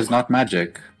Rapier is not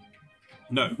magic.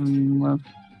 No.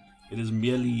 It is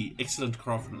merely excellent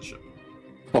craftsmanship.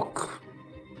 Fuck.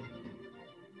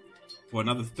 For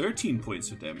another 13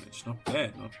 points of damage. Not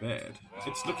bad, not bad.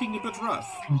 It's looking a bit rough.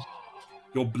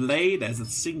 Your blade, as it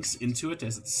sinks into it,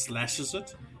 as it slashes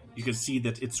it, you can see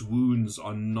that its wounds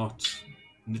are not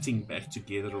knitting back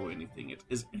together or anything. It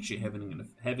is actually having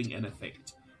an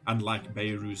effect, unlike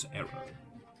Beiru's arrow.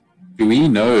 Do we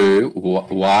know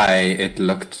why it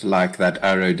looked like that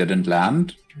arrow didn't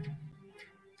land?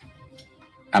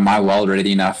 Am I well read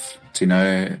enough to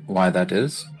know why that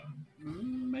is?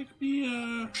 Make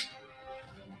me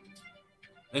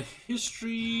a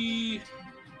history...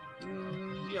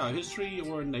 history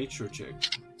or a nature check.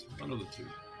 One of the two.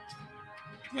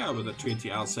 Yeah, with a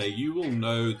 20, I'll say you will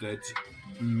know that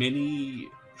many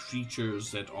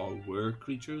creatures that were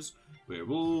creatures,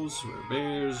 werewolves,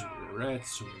 bears,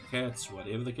 rats, cats,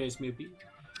 whatever the case may be,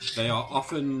 they are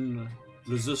often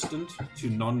resistant to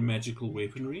non-magical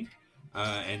weaponry,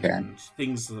 and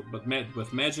things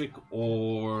with magic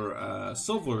or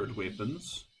silvered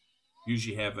weapons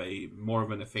usually have more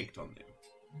of an effect on them.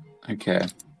 Okay.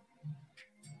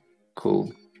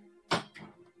 Cool.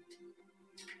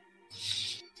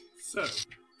 So,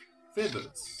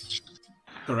 feathers.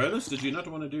 Carolus, did you not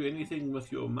want to do anything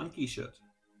with your monkey shit?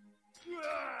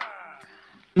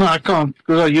 No, I can't,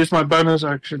 because I used my bonus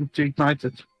action to ignite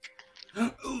it.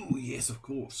 Oh, yes, of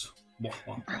course.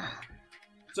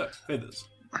 So, feathers.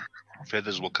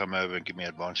 Feathers will come over and give me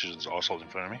advantage of this arsehole in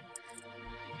front of me.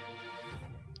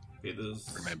 Feathers.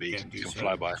 Or maybe you can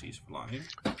fly by. She's flying.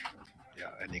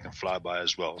 Yeah, and you can fly by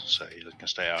as well, so you can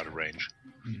stay out of range.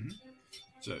 Mm-hmm.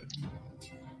 So,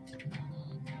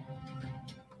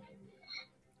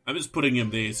 I'm just putting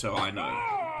him there so I know.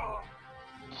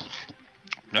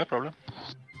 No problem.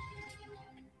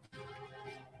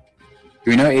 Do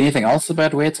we know anything else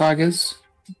about were-tigers?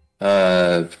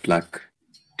 Do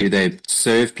they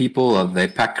serve people? Are they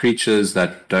pack creatures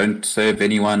that don't serve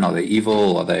anyone? Are they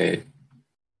evil? Are they...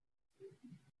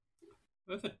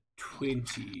 With a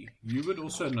 20, you would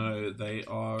also know they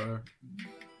are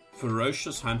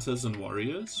ferocious hunters and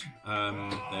warriors. They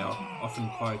are often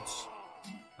quite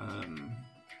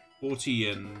haughty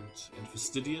and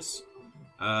fastidious.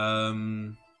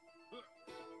 What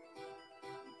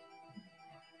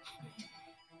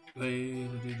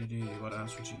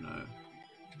else would you know?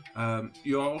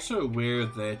 You're also aware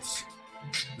that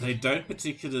they don't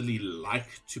particularly like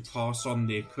to pass on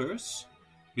their curse,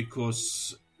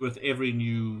 because with every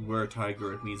new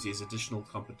were-tiger, it means there's additional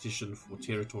competition for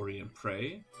territory and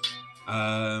prey.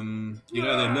 They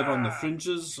live on the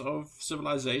fringes of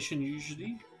civilization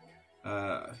usually.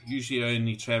 Usually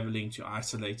only traveling to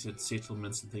isolated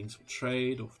settlements and things for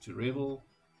trade or to revel.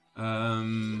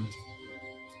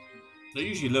 They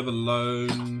usually live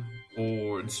alone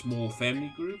or in small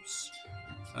family groups.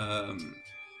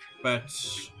 But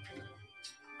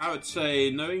I would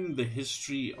say, knowing the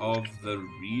history of the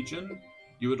region,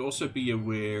 you would also be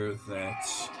aware that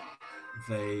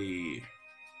they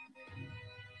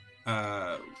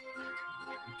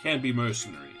can be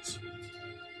mercenaries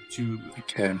to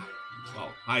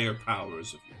higher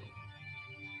powers, if you will.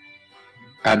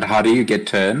 And how do you get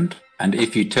turned? And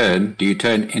if you turn, do you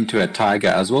turn into a tiger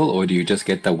as well, or do you just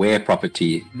get the were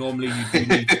property? Normally,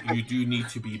 you do need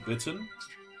to be bitten.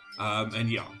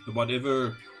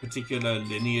 Whatever particular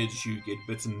lineage you get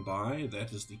bitten by,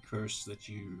 that is the curse that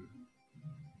you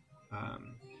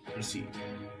receive.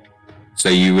 So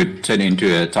you would turn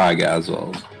into a tiger as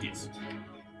well? Yes.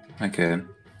 Okay.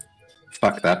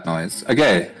 Fuck that noise.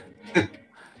 Okay.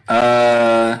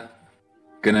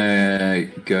 Gonna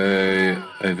go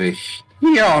over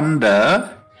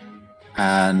yonder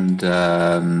and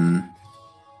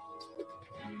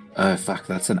Oh, fuck,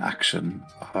 that's an action.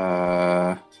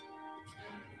 Are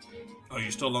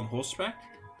you still on horseback?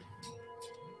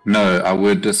 No, I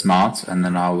would dismount and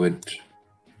then I would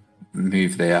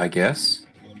move there, I guess.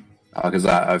 Because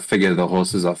I figure the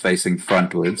horses are facing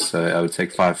frontwards, so I would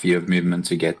take 5 feet of movement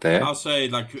to get there. I'll say,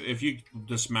 like, if you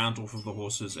dismount off of the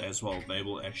horses as well, they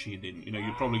will actually then,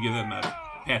 you'd probably give them a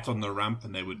pat on the rump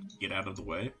and they would get out of the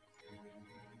way.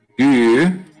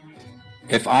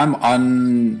 If I'm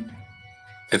on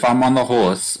the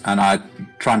horse and I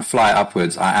try and fly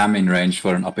upwards, I am in range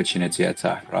for an opportunity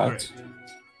attack, right?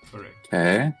 Correct.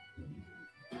 Okay.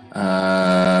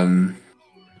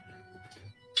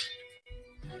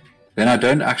 Then I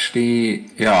don't actually...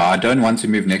 Yeah, I don't want to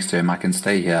move next to him. I can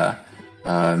stay here.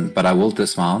 But I will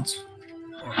dismount.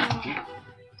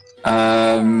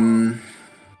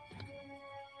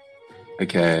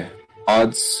 Okay.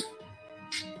 Odds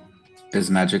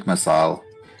is magic missile.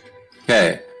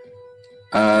 Okay.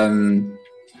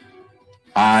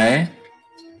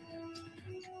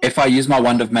 If I use my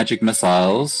wand of magic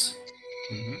missiles,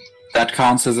 that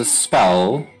counts as a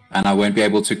spell, and I won't be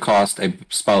able to cast a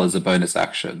spell as a bonus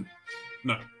action.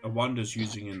 No, a wand is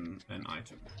using an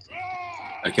item.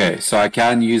 Okay, so I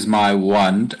can use my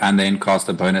wand and then cast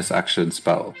a bonus action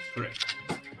spell. Correct.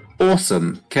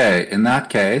 Awesome. Okay, in that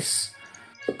case,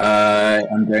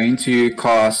 I'm going to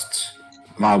cast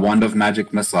my wand of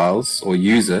magic missiles, or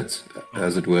use it,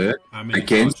 as it were, how many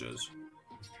against charges?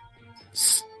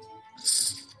 6.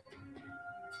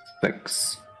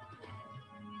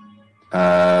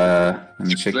 Let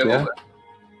me check here.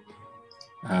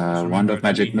 Wand of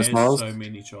magic missiles. So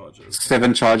many charges.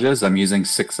 7 charges. I'm using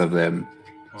 6 of them.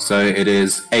 Right. So it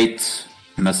is 8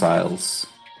 missiles.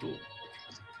 Cool.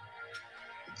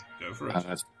 Go for it.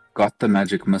 I've got the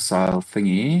magic missile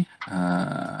thingy.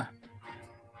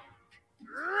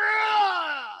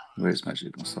 Where's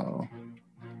magic missile?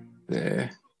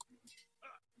 There.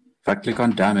 If I click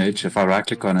on damage, if I right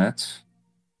click on it,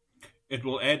 it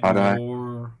will add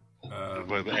more.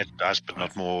 Well, add dice, but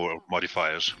not more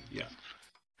modifiers. Yeah.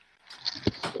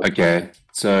 Okay,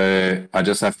 so I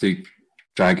just have to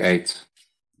drag 8.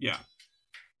 Yeah.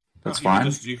 That's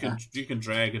fine. You can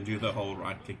drag and do the whole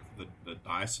right click of the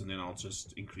dice, and then I'll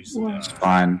just increase the That's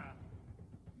fine.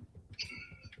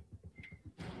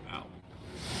 Wow.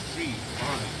 3,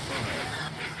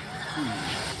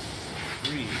 5,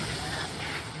 2, 3.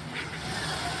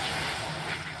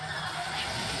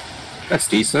 That's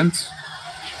decent.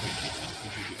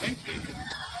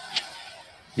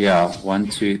 Yeah, 1,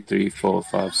 2, 3, 4,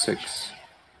 5, 6,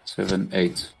 7,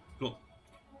 8. Cool.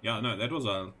 Yeah, no, that was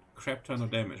a crap ton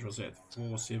of damage. Was that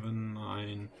 4, 7,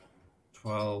 9,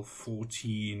 12,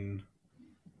 14,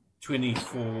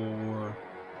 24,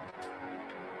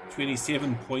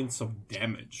 27 points of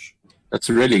damage. That's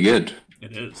really good.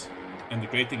 It is. And the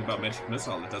great thing about Magic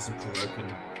Missile, it doesn't provoke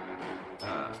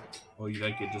or you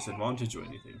don't get disadvantage or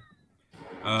anything.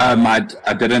 I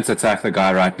didn't attack the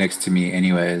guy right next to me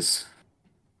anyways.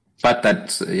 But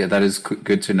that is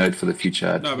good to note for the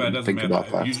future. No, but it doesn't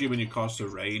matter. Usually when you cast a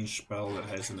range spell that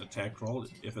has an attack roll,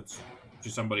 if it's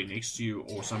to somebody next to you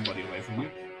or somebody away from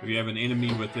you, if you have an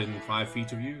enemy within 5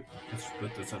 feet of you, it's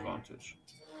with disadvantage.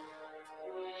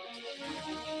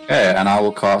 Okay, and I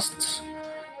will cast...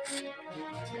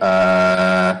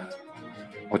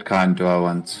 what kind do I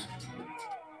want?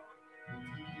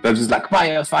 Bubs is like,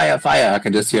 fire, fire, fire. I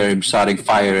can just hear him shouting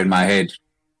fire in my head.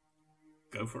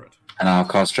 Go for it. And I'll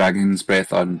cast Dragon's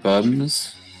Breath on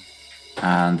Bums.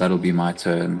 And that'll be my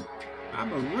turn.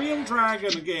 I'm a real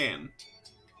dragon again.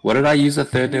 What did I use a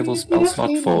 3rd level spell slot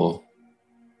for?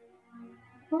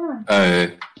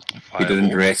 Oh, we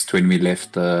didn't rest when we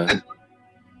left the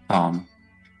farm.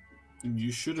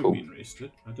 You should have been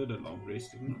rested. I did a long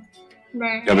rest, didn't I?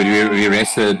 Yeah, but we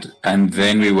rested and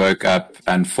then we woke up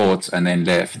and fought and then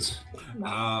left.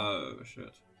 Oh,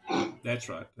 shit. That's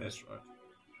right.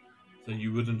 So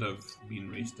you wouldn't have been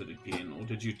rested again, or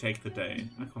did you take the day?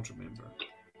 I can't remember.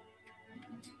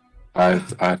 I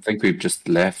think we've just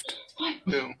left.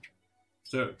 No.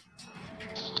 So,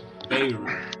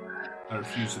 Beirut, I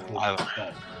refuse to call it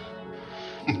Bob.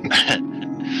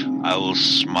 I will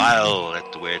smile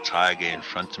at the were tiger in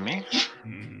front of me.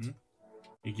 Mm-hmm.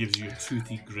 He gives you a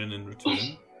toothy grin in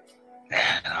return.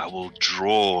 And I will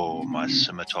draw my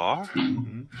scimitar.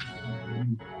 Mm-hmm.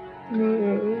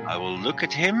 I will look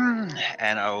at him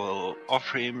and I will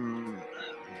offer him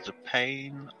the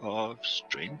pain of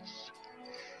strength.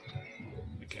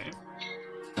 Okay.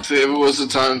 If there ever was a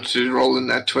time to roll in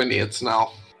that 20, it's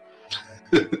now.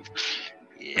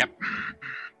 Yep.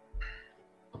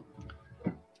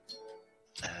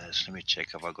 So let me check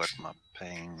if I got my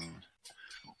pain.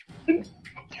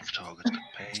 If target the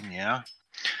pain Yeah.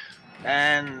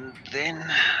 And then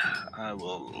I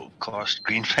will cast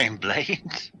Green Flame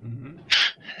Blade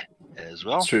as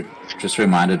well. Just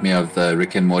reminded me of the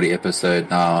Rick and Morty episode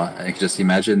now. I can just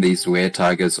imagine these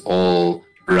were-tigers all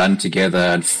run together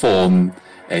and form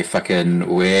a fucking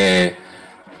were-tiger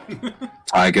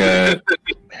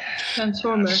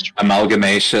Transformer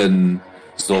amalgamation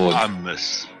sword. I'm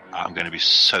going to be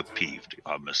so peeved if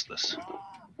I miss this.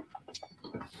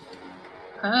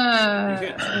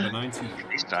 Number 19. At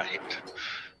least I hit.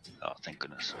 Oh, thank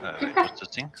goodness. Wait, what's this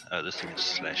thing? Oh, this thing is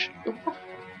slashing.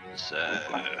 So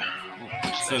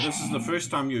this is the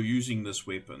first time you're using this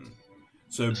weapon.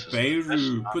 So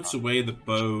Beirut puts away the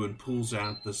bow and pulls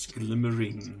out this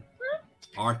glimmering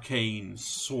arcane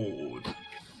sword.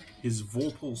 His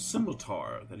Vorpal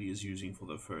scimitar that he is using for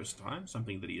the first time,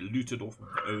 something that he looted off of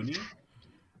Oni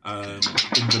in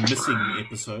the missing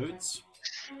episodes.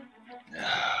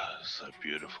 So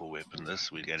beautiful weapon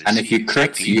this. We're going and if you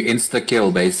crit, you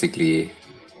insta-kill basically.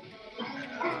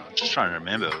 I'm just trying to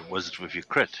remember. Was it with your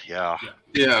crit? Yeah.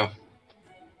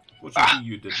 Fortunately,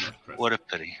 you did not crit. What a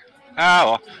pity.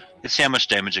 Well, let's see how much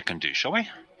damage it can do, shall we?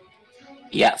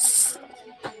 Yes.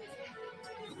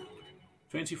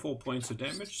 24 points of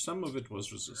damage. Some of it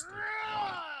was resisted.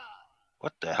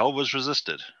 What the hell was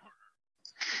resisted?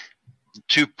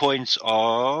 2 points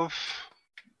of...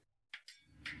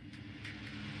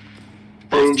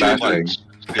 Slashing.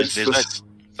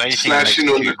 Slashing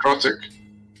or necrotic.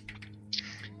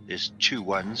 There's 2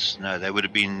 ones. No, they would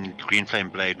have been... Green Flame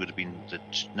Blade would have been...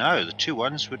 the 2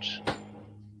 ones would...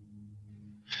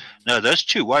 No, those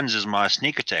 2 ones is my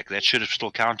sneak attack. That should have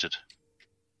still counted.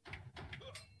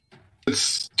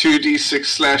 It's 2d6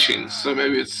 slashing, so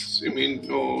maybe it's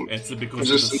or it's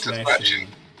because of the slashing.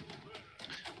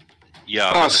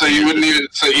 Yeah. Oh, so you wouldn't even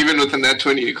even with a nat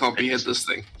 20 you can't hit this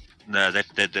thing. No,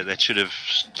 that should have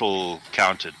still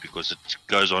counted because it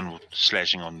goes on with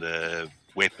slashing on the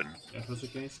weapon. That was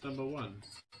against number 1.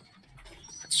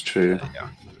 That's true. Yeah.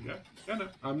 There we go.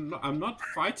 I'm not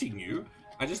fighting you.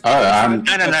 I just No.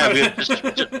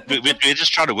 We're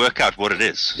just trying to work out what it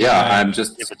is. Yeah, I'm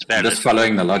just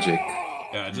following the logic.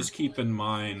 Yeah, just keep in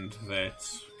mind that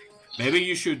maybe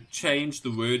you should change the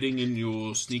wording in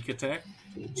your sneak attack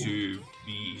to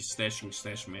be slashing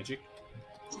slash magic.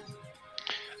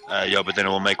 Yeah, but then it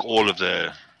will make all of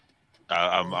the...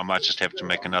 I might just have to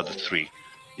make another 3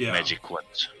 magic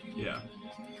ones. Yeah.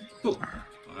 Cool.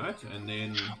 Alright, and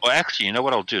then... Well, actually, you know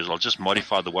what I'll do is I'll just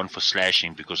modify the one for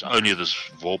slashing because only this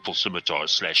Vorpal scimitar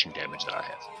is slashing damage that I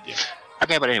have. Yeah.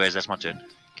 Okay, but anyways, that's my turn.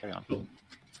 Carry on. Cool.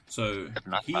 So,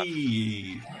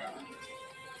 he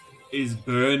is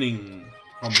burning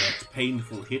from that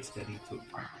painful hit that he took.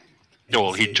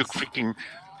 Well, he took freaking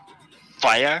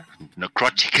fire,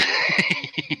 necrotic,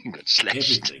 got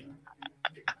slashed. Everything.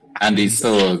 And he's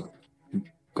still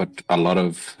got a lot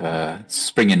of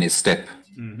spring in his step.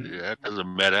 Mm-hmm. Yeah, it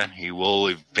doesn't matter. He will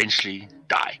eventually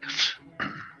die.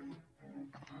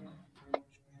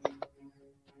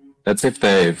 That's if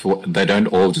they don't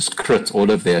all just crit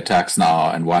all of their attacks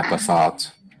now and wipe us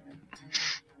out.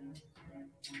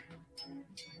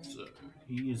 So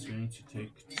he is going to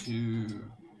take 2.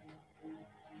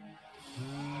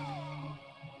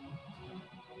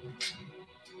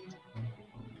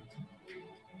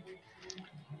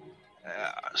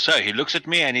 So he looks at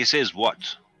me and he says,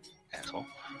 "What, asshole?"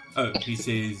 Oh, he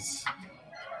says,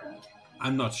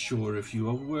 "I'm not sure if you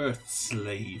are worth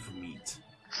slave meat."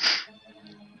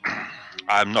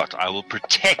 I'm not. I will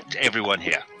protect everyone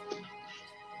here.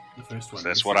 The first one. So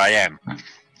that's what I am. Of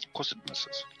course it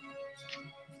misses.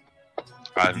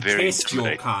 I'm very test your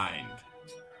intimidating. kind.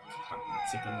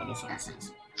 Second one also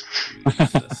misses.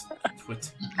 Useless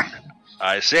twit.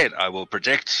 I said I will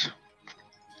protect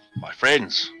my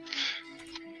friends.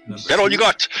 Number Is that all you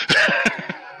got?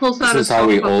 This is how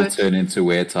we all turn into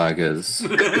were-tigers. He's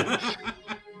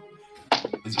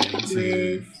going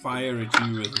to fire at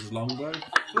you with his longbow.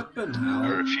 Flippin' hell. I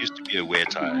refuse to be a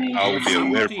were-tiger. I will be a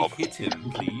Somebody were-pop. hit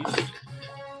him, please.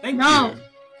 Thank No.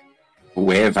 you.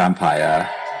 Were-vampire.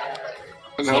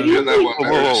 I'll help you in that one.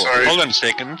 Whoa, Sorry. hold on a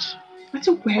second. What's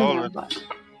a werewolf?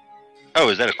 Oh,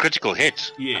 is that a critical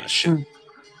hit? Yes. Oh, shit.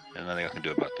 There's nothing I can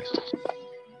do about this.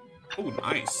 Oh,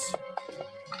 nice.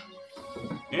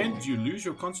 And you lose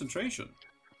your concentration.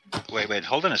 Wait,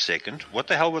 hold on a second. What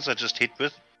the hell was I just hit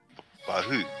with? By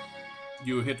who?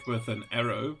 You were hit with an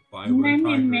arrow by Meh, one meh,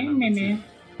 tiger. meh, meh,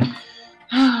 meh.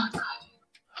 Oh, God.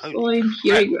 Holy All I'm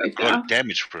hearing right a lot now. of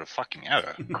damage for a fucking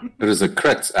arrow. It was a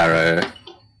crit arrow.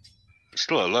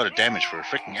 Still a lot of damage for a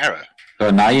freaking arrow.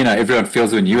 So now you know everyone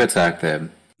feels when you attack them.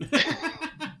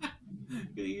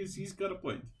 He's got a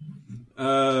point.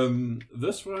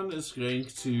 This one is going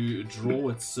to draw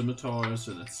its scimitars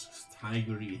and its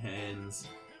tigery hands,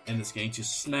 and it's going to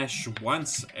slash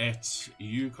once at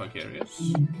you,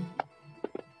 Carcarius.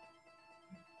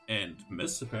 And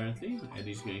miss, apparently. And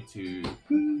he's going to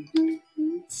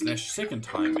slash second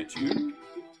time at you.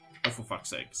 Oh, for fuck's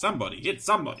sake. Somebody hit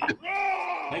somebody!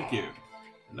 Thank you.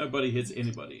 Nobody hits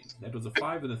anybody. That was a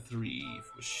 5 and a 3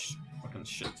 for fucking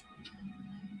shit.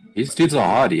 These dudes are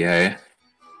hardy, eh?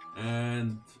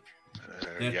 And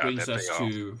that brings us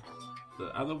to the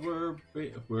other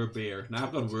Werbear. Now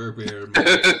I've got Werbear.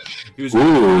 Who's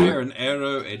going to fire an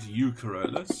arrow at you,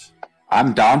 Carolus.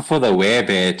 I'm down for the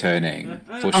Werbear turning.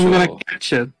 For I'm sure. gonna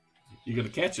catch it. You're going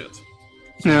to catch it?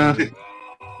 Yeah.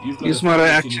 Use my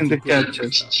reaction to catch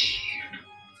it.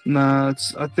 No,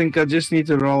 I think I just need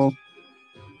to roll.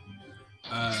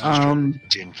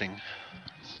 Tempting.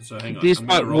 So hang on. These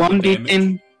are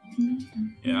 1d10.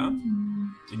 Yeah.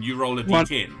 And you roll a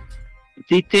d10.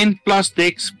 D10 plus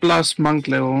dex plus monk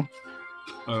level.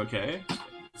 Okay.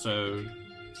 So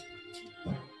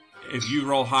if you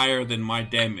roll higher than my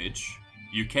damage,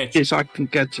 you catch it. Yes, I can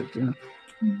catch it. Yeah.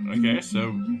 Okay,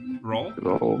 so roll.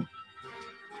 Roll.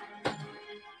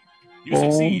 You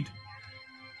succeed.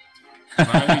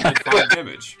 I only did 5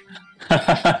 damage.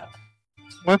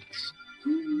 What?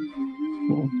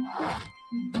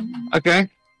 Okay,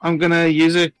 I'm gonna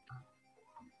use a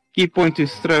key point to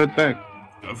throw it back.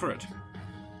 Go for it.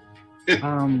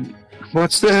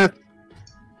 What's that?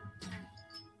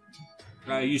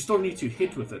 You still need to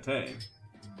hit with it, hey?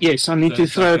 Yes, I need to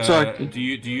throw it so I can... Do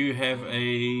you have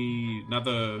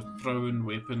another throw-in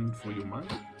weapon for your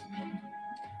monk?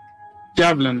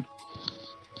 Javelin.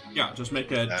 Yeah, just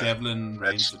make a javelin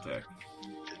ranged attack.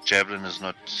 Javelin is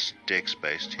not dex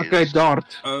based. Okay,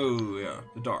 dart. Oh yeah,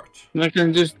 the dart. I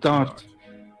can just dart.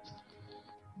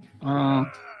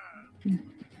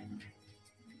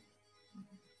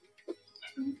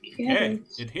 Okay,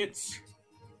 it hits.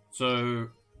 So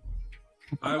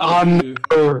no,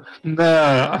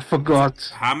 I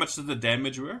forgot. How much did the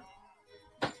damage were?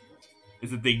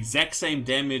 Is it the exact same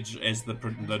damage as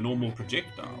the normal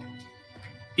projectile?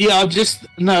 Yeah, just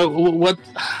no. What?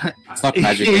 It's not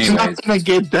magic It's anyways. not gonna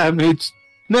get damaged.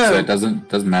 No. So it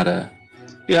doesn't matter.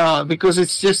 Yeah, because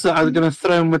it's just that I'm gonna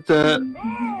throw him with the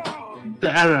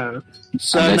arrow.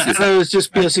 So the arrow is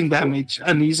just piercing damage,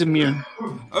 and he's immune.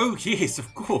 Oh yes,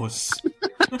 of course.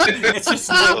 It's just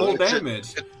normal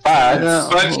damage.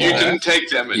 But you didn't take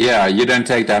damage. Yeah, you don't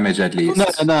take damage at least.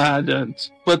 No, I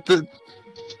don't. But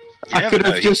I could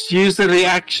have just used the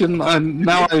reaction, and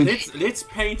now let's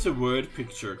paint a word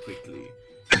picture quickly.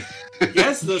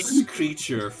 Here's this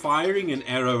creature firing an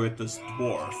arrow at this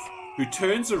dwarf, who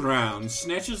turns around,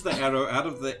 snatches the arrow out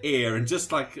of the air, and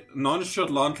just like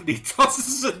nonchalantly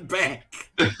tosses it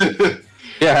back.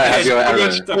 Yeah, I have your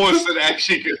arrow. Force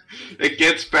it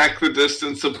gets back the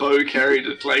distance a bow carried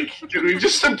it. Like, can we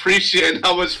just appreciate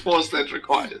how much force that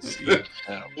requires?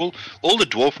 Well, all the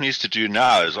dwarf needs to do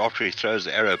now is after he throws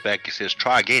the arrow back, he says,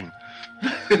 "Try again."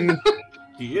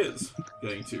 He is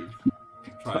going to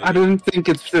try again. I didn't think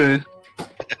it through.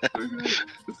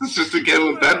 This is just a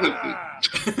game of badminton.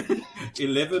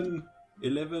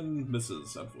 11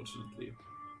 misses, unfortunately.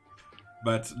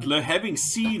 But having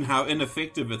seen how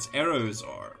ineffective its arrows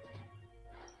are,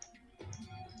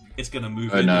 it's going to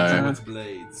move into its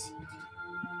blades.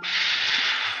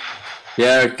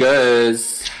 Yeah, it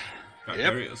goes.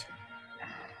 There he is.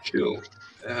 Cool.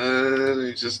 Let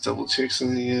me just double check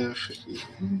something.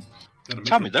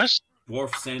 Tell me this.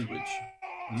 Dwarf sandwich.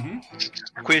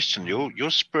 Question: Your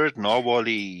spirit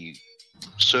Narwhali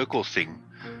circle thing.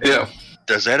 Yeah.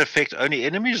 Does that affect only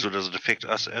enemies, or does it affect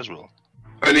us as well?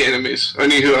 Only enemies.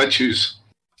 Only who I choose.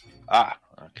 Ah,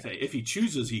 okay. So if he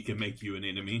chooses, he can make you an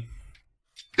enemy.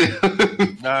 No,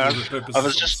 I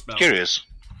was just curious.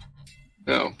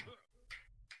 No.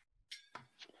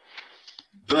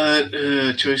 But,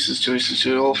 choices.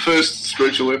 Well, first,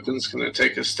 spiritual weapon's gonna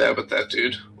take a stab at that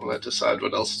dude while I decide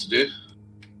what else to do.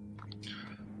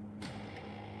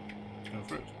 Go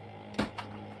for it.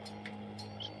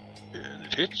 And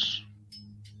it hits.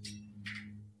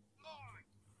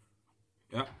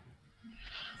 Yeah.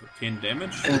 For 10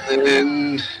 damage. And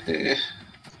then,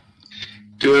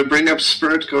 do I bring up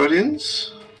Spirit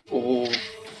Guardians? Or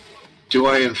do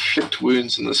I inflict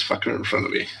wounds on this fucker in front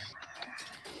of me?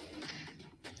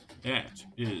 That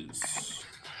is...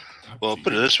 Well,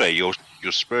 put it this way, your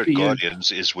Spirit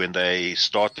Guardians is when they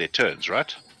start their turns,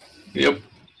 right? Yep.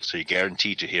 So you're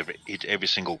guaranteed to hit every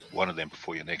single one of them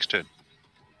before your next turn.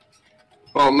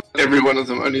 Well, not every one of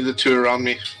them, only the two around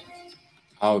me.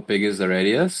 How big is the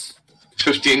radius?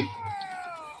 15.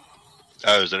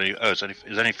 Oh, it's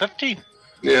only 15.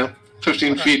 Yeah,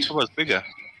 15 feet. It was bigger.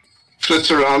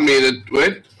 Flits around me.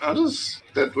 Wait, how does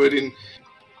that word in?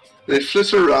 They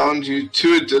flit around you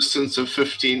to a distance of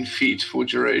 15 feet for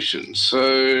duration.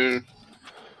 So.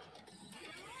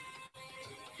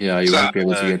 Yeah, you won't be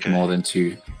able to get more than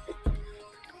 2.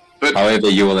 But however,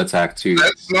 you will attack 2.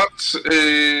 That's not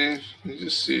a. Let me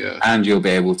just see. And you'll be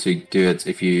able to do it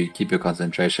if you keep your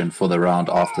concentration for the round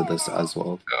after this as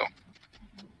well.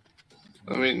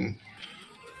 No. I mean.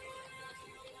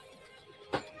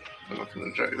 I'm not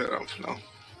going to drag that out for now.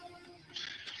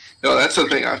 No, that's the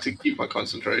thing. I have to keep my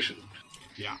concentration.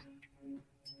 Yeah.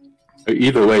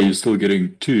 Either way, you're still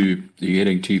getting 2. You're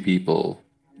getting 2 people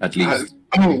at least.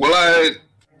 Will I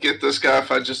get this guy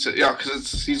if I just... Yeah,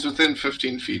 because he's within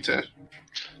 15 feet, eh?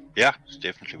 Yeah, it's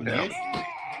definitely within.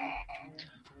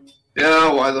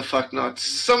 Yeah, why the fuck not?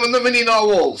 Summon the mini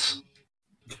narwhals!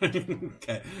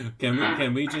 Okay.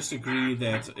 Can we just agree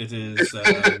that it is...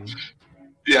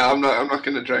 Yeah, I'm not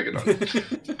going to drag it on.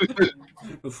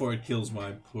 Before it kills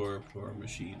my poor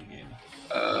machine again.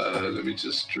 Let me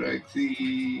just drag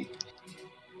the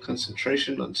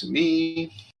concentration onto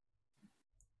me.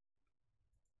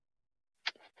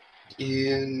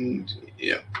 And,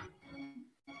 yeah.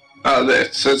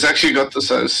 There. So it's actually got this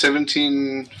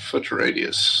 17-foot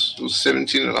radius. Or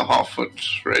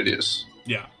 17.5-foot radius.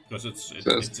 Yeah, because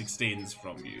it extends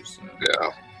from you. So. Yeah.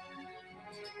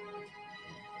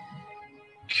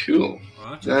 Cool.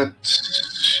 Right. That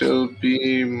shall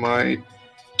be my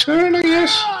turn, I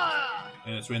guess.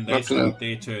 And it's when they start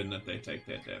their turn that they take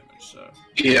their damage. So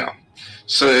yeah.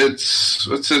 So it's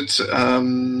what's it?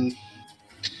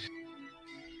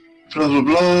 Blah blah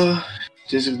blah.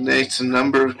 Designates a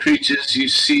number of creatures you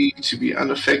see to be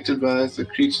unaffected by the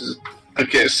creatures.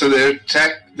 Okay, so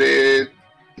their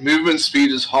movement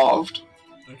speed is halved.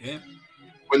 Okay.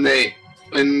 When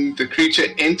the creature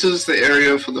enters the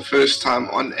area for the first time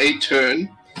on a turn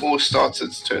or starts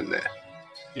its turn there.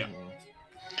 Yeah.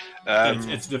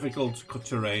 It's difficult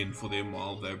terrain for them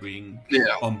while they're being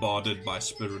bombarded by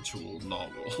spiritual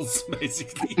narwhals,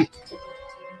 basically.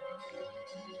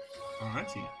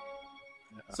 Alrighty.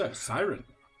 So, Siren,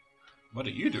 what are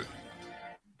you doing?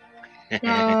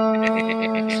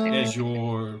 As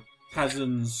your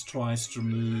cousins twice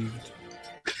removed.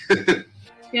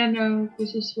 Yeah, no,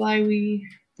 this is why we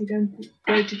don't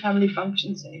go to family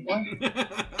functions anymore.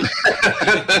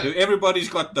 Everybody's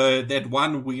got that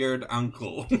one weird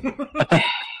uncle.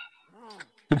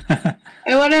 I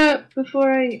wanna,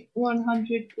 before I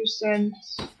 100%...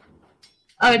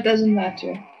 Oh, it doesn't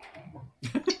matter.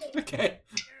 Okay.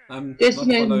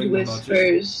 Dissonant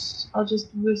whispers. I'll just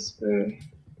whisper.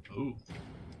 Ooh.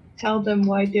 Tell them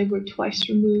why they were twice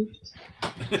removed.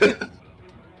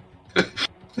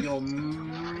 Your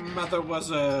mother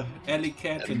was a alley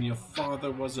cat and your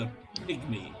father was a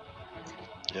pygmy.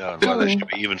 Yeah, no, that should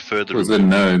be even further. It was a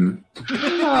gnome.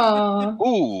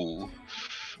 Ooh.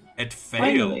 It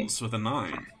fails with a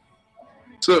 9.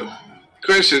 So,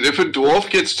 question, if a dwarf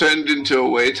gets turned into a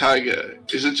way tiger,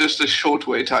 is it just a short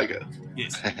way tiger?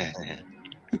 Yes.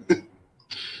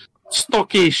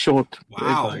 Stocky short.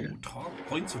 Wow, 12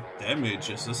 points of damage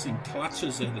as this thing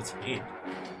clutches at its head.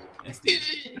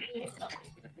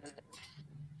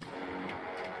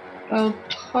 I'll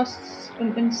toss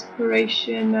an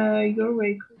inspiration your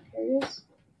way, Cornelius.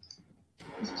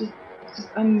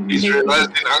 He's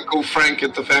realizing Uncle Frank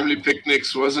at the family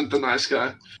picnics wasn't the nice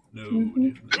guy. No.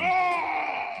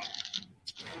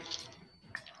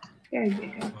 There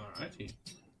you go. Alrighty.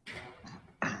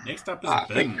 Next up is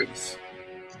Bims.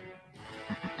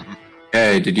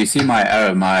 Hey, did you see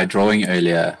my drawing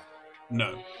earlier?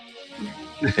 No.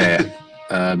 Okay,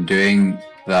 doing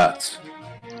that.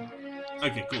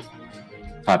 Okay, cool.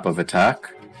 Type of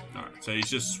attack. Alright, so he's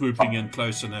just swooping in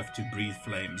close enough to breathe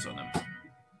flames on him.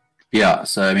 Yeah,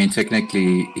 so I mean,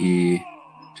 technically, he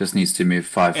just needs to move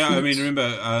 5 feet. Yeah, I mean,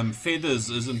 remember, Feathers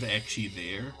isn't actually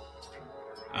there.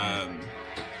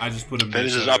 I just put him there.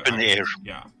 Feathers is up in the air.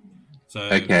 Yeah. So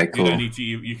okay, cool. You don't need to.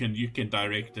 You can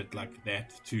direct it like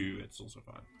that too. It's also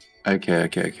fine. Okay.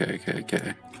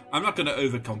 I'm not going to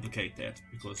overcomplicate that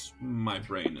because my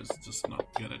brain is just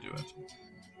not going to do it.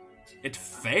 It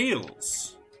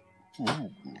fails. Ooh.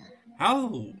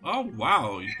 How? Oh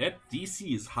wow, that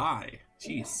DC is high.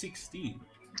 Geez, 16.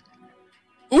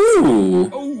 Ooh.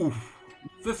 Oh,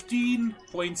 15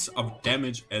 points of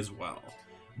damage as well.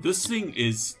 This thing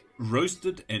is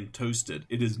roasted and toasted.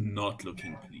 It is not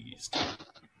looking pleased.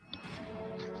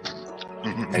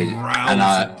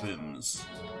 Bims.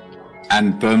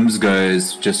 And Bims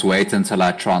goes, just wait until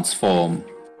I transform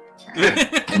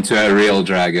into a real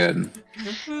dragon.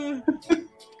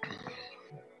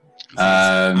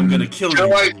 I'm gonna kill you,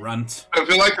 like, runt. I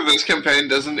feel like this campaign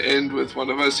doesn't end with one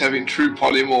of us having true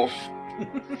polymorph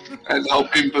and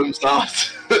helping Bims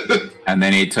out. And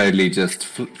then he totally just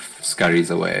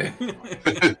scurries away.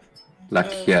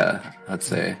 Like, yeah, I'd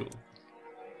say. Cool.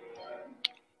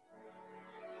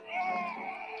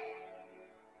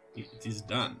 It is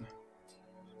done.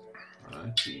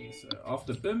 Alrighty, so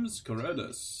after Bims,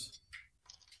 Corollas.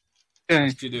 Okay.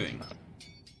 What you doing?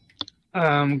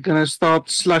 I'm gonna start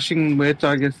slashing Were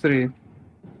Tiger 3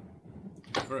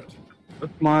 For it.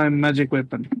 with my magic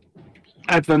weapon.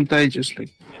 Advantageously.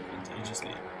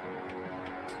 Advantageously.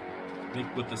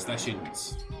 Make with the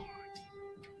slashings.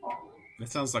 That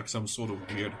sounds like some sort of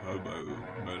weird hobo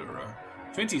murderer.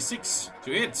 26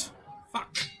 to hit.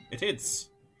 Fuck, it hits.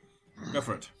 Go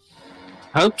for it.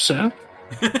 Hope so.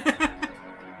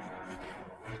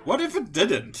 What if it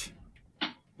didn't?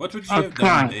 What would you I'll have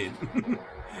cry. done then?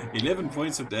 11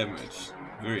 points of damage.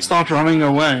 Very Start running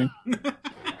away.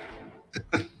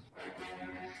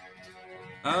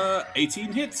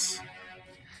 18 hits.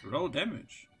 Roll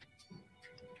damage.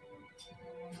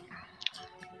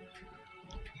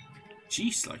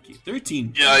 Jeez, Lucky.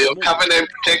 13. Yeah, your coven ain't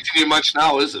protecting you much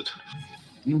now, is it?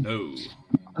 No.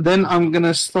 Then I'm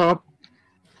gonna start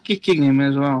kicking him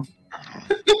as well.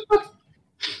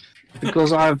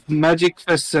 Because I have magic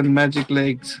fists and magic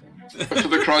legs. For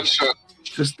the crotch shot.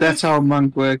 Because that's how a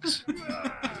monk works.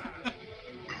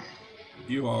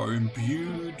 You are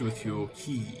imbued with your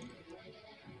key.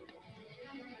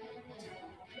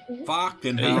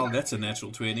 Fucking hell, that's a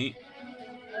natural 20.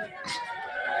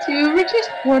 Dude, we're just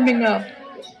warming up.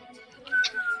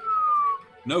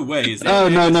 No way. Is that Oh,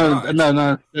 no,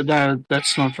 damage right?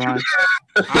 that's not right.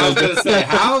 I was going to say,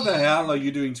 how the hell are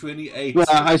you doing 28? Well,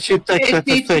 I should take It that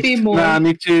needs to effect. be more. No, I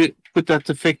need to put that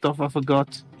effect off. I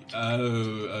forgot.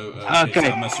 Okay.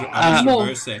 Okay. So I must More.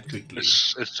 reverse that quickly.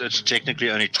 It's technically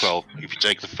only 12. If you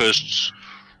take the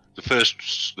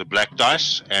black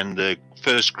dice and the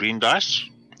first green dice,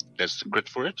 that's the crit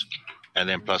for it, and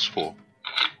then plus 4.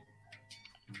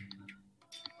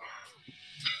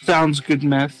 Sounds good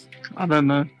math. I don't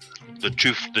know. The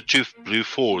two blue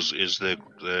 4s is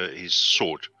his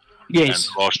sword, Yes.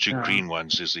 and the last 2 Yeah. green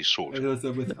ones is his sword.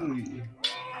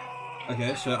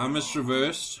 Okay, so I must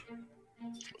reverse.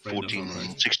 14,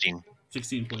 16.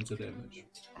 16 points of damage.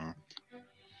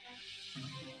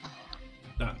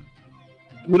 Done.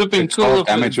 Would have been It's cool called if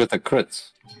damage with a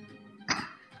crit.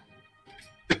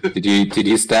 Did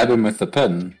you stab him with the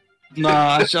pin? No,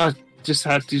 I just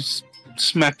had to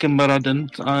smack him, but I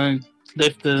didn't. I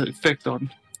left the effect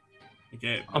on.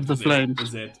 Okay. Of the flames.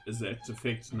 Is that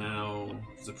effect now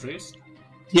suppressed?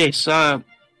 Yes, So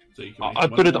you can make I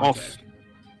one put it more off.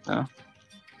 attack.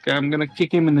 Okay, I'm gonna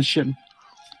kick him in the shin.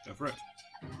 Go for it.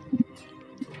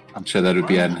 I'm sure that would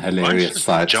be an hilarious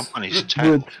sight. Jump on his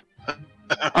tail. Good.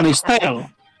 On his tail.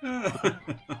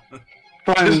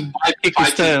 Try and kick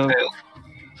his tail.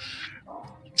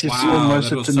 It's Wow, almost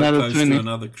that was at so another close 20. to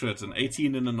another crit. An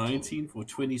 18 and a 19 for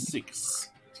 26.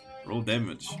 Roll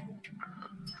damage.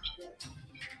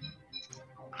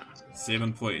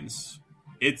 7 points.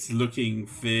 It's looking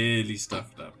fairly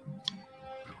stuffed up.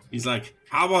 He's like,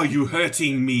 how are you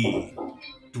hurting me,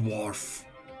 dwarf?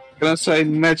 Can I say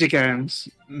magic hands?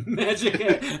 Magic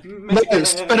No,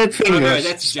 spirit fingers. Oh, no,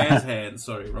 that's jazz hands.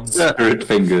 Sorry, wrong one. Spirit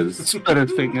fingers.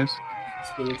 Spirit fingers.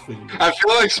 Spirit fingers. I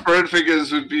feel like Spirit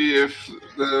Fingers would be if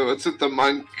the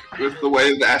monk with the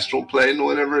way of the astral plane or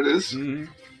whatever it is. Mhm.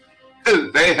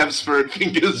 They have Spirit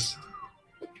Fingers.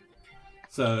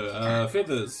 So,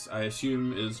 Feathers, I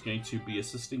assume, is going to be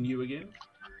assisting you again.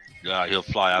 Yeah, he'll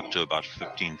fly up to about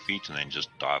 15 feet and then just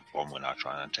dive bomb when I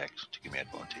try and attack to give me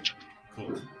advantage.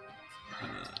 Cool.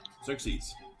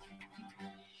 Xerxes.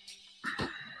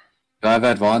 Do I have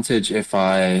advantage if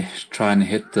I try and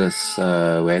hit this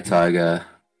Were Tiger?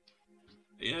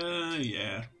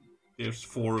 Yeah. There's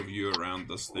 4 of you around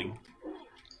this thing.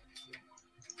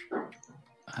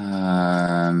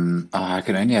 I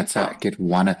can only get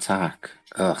one attack.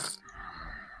 Ugh.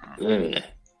 Ugh.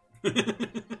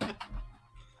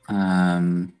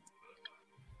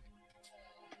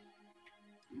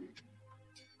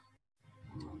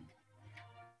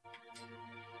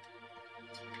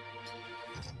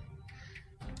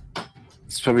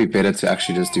 It's probably better to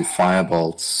actually just do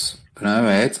firebolts. No,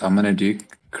 wait, I'm gonna do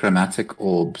chromatic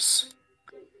orbs.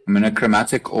 I'm gonna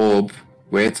chromatic orb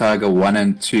Were Tiger 1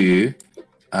 and 2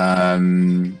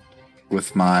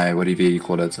 with my, whatever you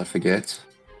call it, I forget.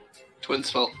 Twin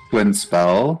spell. Twin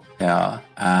spell, yeah.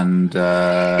 And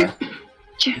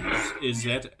Is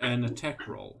that an attack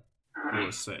roll or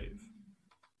a save?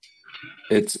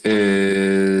 it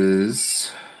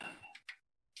is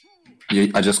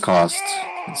I just cast.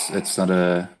 It's not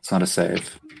a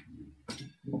save.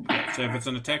 So if it's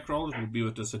an attack roll, it will be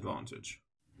with disadvantage.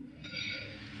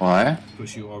 Why?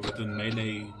 Because you are within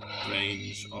melee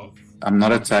range of... I'm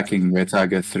not attacking where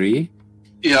target 3.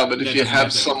 Yeah, but if you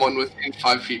have someone within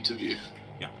 5 feet of you.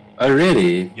 Yeah. Oh,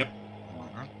 really? Yep.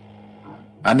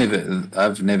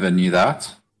 I've never knew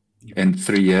that in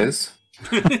 3 years.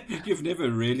 You've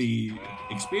never really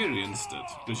experienced it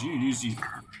because you usually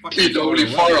you're only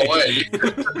far away.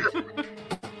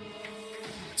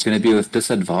 It's going to be with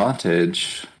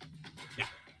disadvantage. Yeah.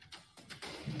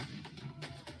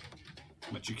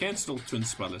 But you can still twin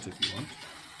spell it if you want.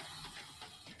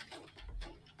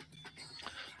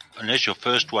 Unless your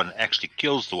first one actually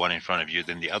kills the one in front of you,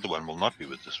 then the other one will not be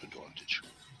with disadvantage.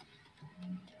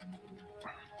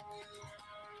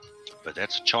 But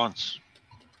that's a chance.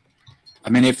 I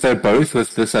mean, if they're both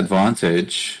with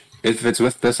disadvantage, if it's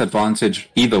with disadvantage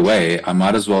either way, I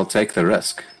might as well take the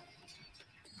risk.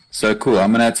 So cool,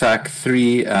 I'm going to attack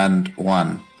 3 and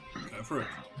 1. Go for it.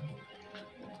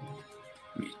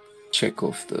 Let me check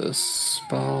off the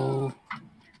spell.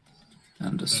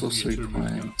 And a sorcery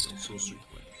point.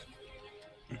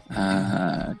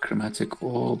 Chromatic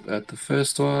orb at the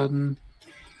first one.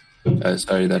 Oh,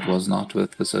 sorry, that was not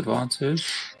with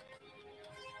disadvantage.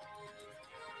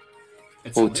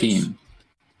 14.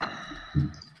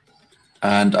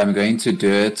 And I'm going to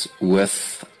do it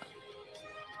with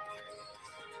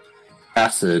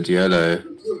acid yellow.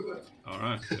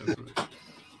 Alright, go for it.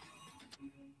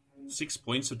 6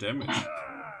 points of damage.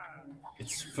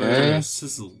 Its fur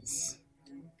sizzles.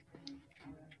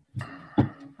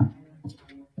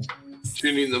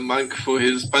 Tuning the monk for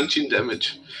his punching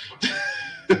damage.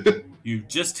 You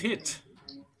just hit.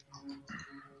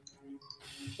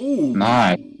 Ooh.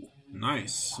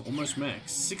 Nice. Almost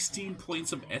max. 16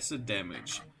 points of acid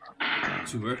damage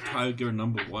to work tiger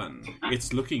number 1.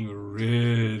 It's looking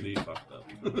really fucked up.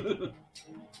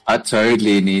 I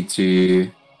totally need to...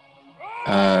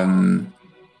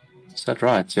 is that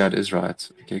right? Yeah, it is right.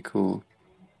 Okay, cool.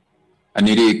 I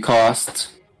need to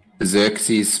cast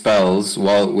Xerxes spells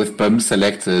while with Bim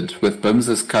selected, with Bim's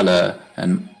as color,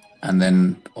 and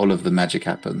then all of the magic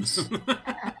happens.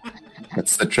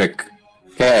 That's the trick.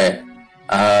 Okay.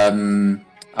 I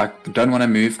don't want to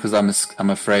move because I'm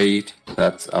afraid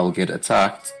that I'll get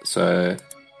attacked, so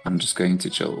I'm just going to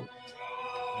chill.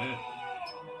 Yeah.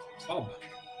 Bob.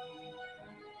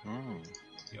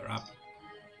 You're up.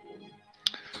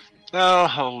 Well,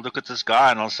 I'll look at this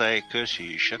guy and I'll say, curse you,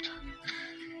 you shit.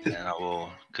 And I will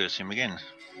curse him again.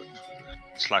 But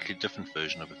slightly different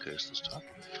version of a curse this time.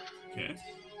 Okay.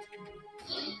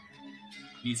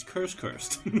 He's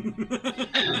cursed.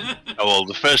 Oh, well,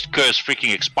 the first curse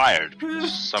freaking expired.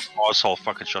 Some asshole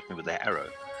fucking shot me with an arrow.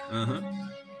 Uh-huh.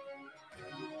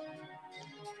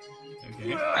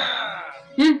 Okay.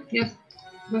 Yes.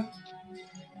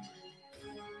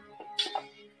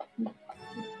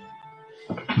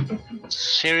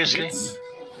 Seriously?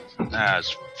 Nah,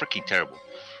 it's freaking terrible.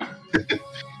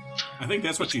 I think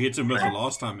that's what you hit him with the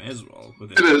last time as well. With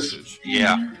that it is. message.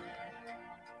 Yeah.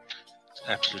 It's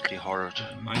absolutely horrid.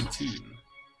 19.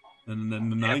 And then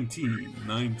the 19.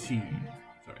 19.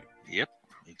 Sorry. Yep,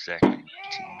 exactly.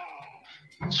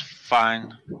 It's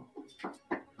fine.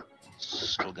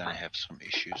 Still gonna have some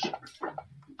issues.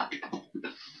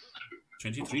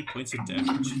 23 points of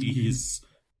damage. He is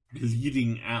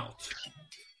bleeding out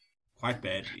quite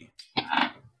badly.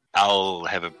 I'll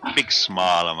have a big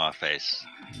smile on my face.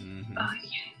 Mm-hmm. Oh,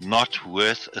 yeah. Not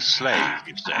worth a slave,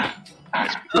 you say.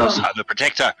 That's because I'm a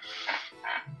protector.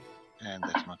 And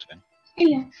that's not fun.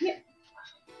 Yeah.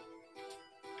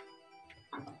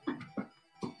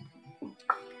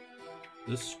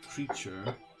 This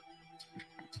creature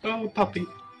Oh, puppy.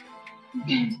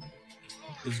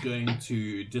 is going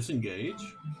to disengage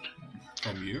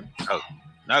from you. Oh,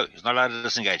 no, he's not allowed to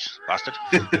disengage, bastard.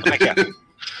 Come back here.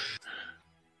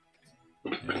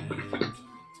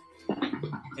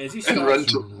 And as he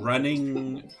starts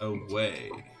running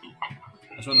away,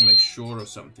 I just want to make sure of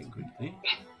something quickly.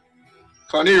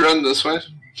 Can't you run this way?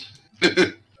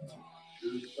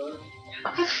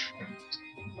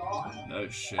 No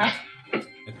shit.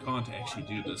 It can't actually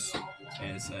do this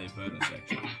as a bonus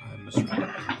action. I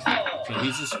misread. So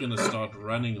he's just going to start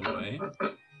running away.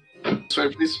 This way,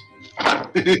 please.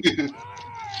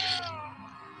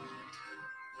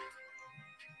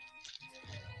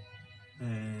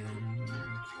 And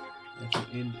at the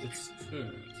end its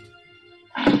turn.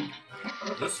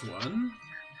 This one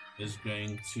is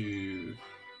going to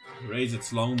raise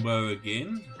its longbow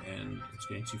again, and it's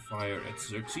going to fire at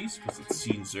Xerxes because it's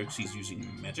seen Xerxes using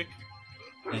magic,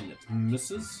 and it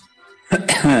misses.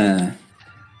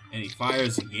 And he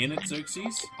fires again at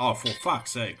Xerxes. Oh, for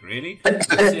fuck's sake, really?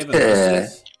 7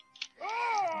 misses.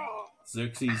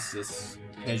 Xerxes is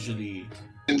casually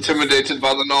intimidated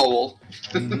by the narwhal.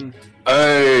 Mm-hmm.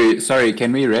 Oh, sorry,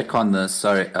 can we retcon this?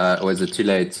 Sorry, or is it too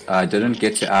late? I didn't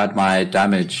get to add my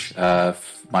damage,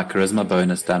 my charisma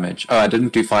bonus damage. Oh, I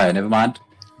didn't do fire, never mind.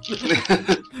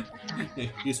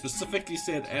 You specifically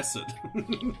said acid.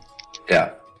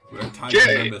 Yeah. Where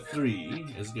tiger number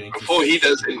 3 is going to... Before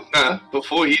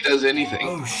he does anything.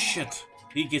 Oh shit.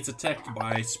 He gets attacked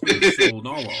by spiritual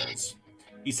narwhals.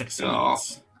 He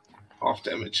succeeds. Half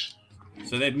damage.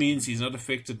 So that means he's not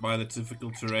affected by the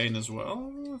difficult terrain as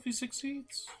well, if he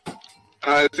succeeds?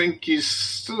 I think he's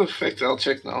still affected. I'll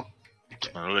check now.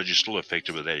 My knowledge is still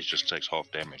affected with that. He just takes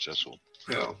half damage, that's all.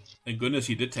 Yeah. Thank goodness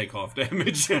he did take half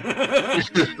damage.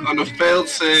 On a failed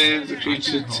save, the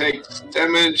creature takes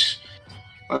damage.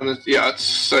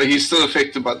 So he's still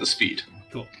affected by the speed.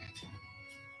 Cool.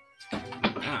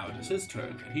 Now it is his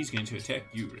turn, and he's going to attack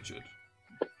you, Richard.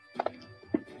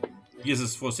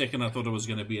 Yes, for a second I thought it was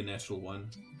going to be a natural one.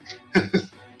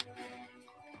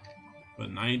 But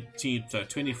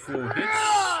 24 hits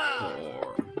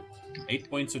for 8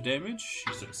 points of damage.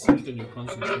 You succeed in your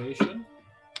concentration.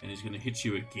 And he's going to hit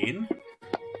you again.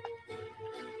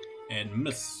 And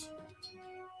miss.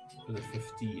 For the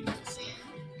 15.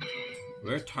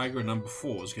 Where tiger number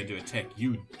 4 is going to attack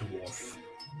you, dwarf.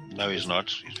 No, he's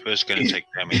not. He's first going to take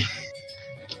damage.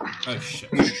 Oh, shit.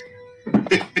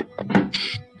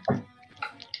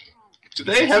 Do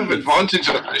they have advantage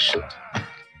on this shit?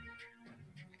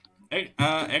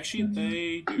 Actually,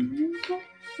 they do.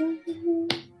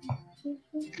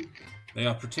 They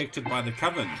are protected by the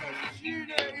coven.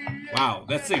 Wow,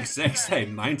 that's the exact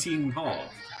same. 19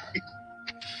 half.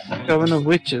 Coven of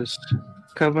Witches.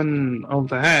 Coven of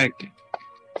the Hag.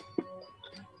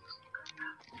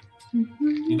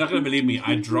 You're not going to believe me.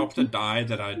 I dropped a die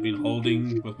that I'd been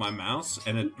holding with my mouse,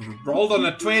 and it rolled on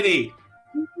a 20.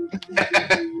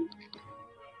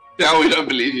 Yeah, we don't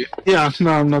believe you. Yeah,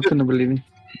 no, I'm not going to believe you.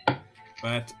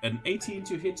 But an 18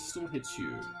 to hit still hits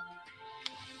you.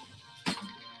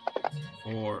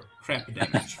 For crap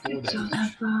damage. 4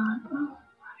 damage.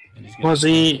 And he's Was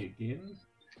he... again.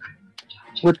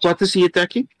 What is he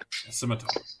attacking? A scimitar.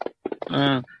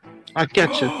 I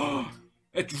catch it.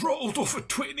 It rolled off a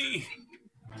 20.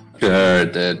 Sure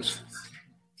did.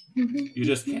 You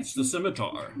just catch the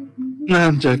scimitar. No,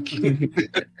 I'm joking.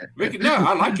 No,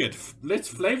 I like it. Let's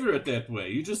flavor it that way.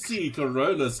 You just see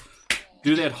Corollas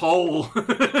do that whole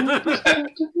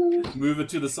move it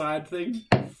to the side thing.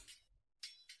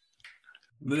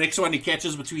 The next one he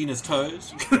catches between his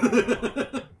toes.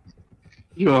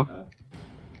 Yeah.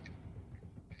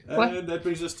 And that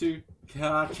brings us to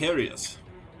Carcarius.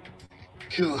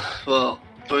 Cool. Well,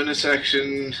 bonus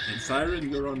action. And Siren,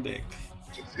 you're on deck.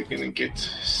 They're gonna get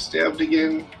stabbed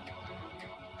again.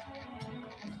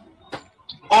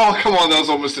 Oh, come on, that was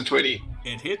almost a 20.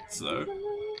 It hits, though.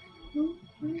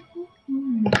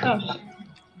 Oh.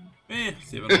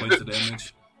 7 points of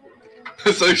damage.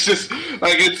 So it's just,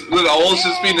 like, the owl's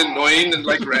just been annoying and,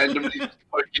 like, randomly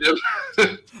poking him.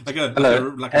 Like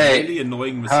a Hey. really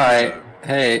annoying mosquito. Hi.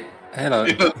 Hey. Hello.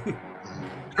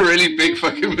 A really big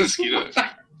fucking mosquito.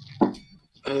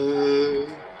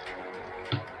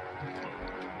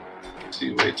 Let's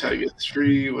see, wait, target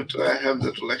 3. What do I have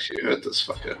that will actually hurt this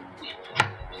fucker?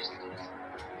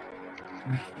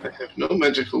 I have no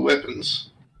magical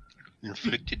weapons.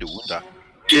 Inflicted a wound.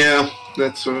 Yeah,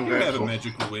 that's what I'm You going have for. a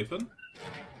magical weapon.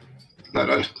 No, I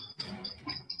don't.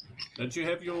 Don't you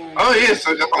have your... Oh, yes,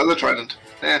 I got my other trident.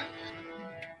 Yeah.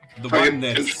 The one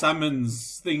that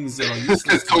summons things that are useless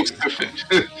That's to you. different.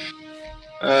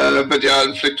 But yeah,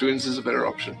 inflict wounds is a better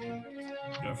option.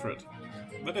 Go for it.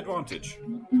 With advantage.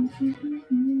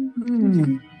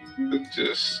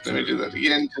 Just let me do that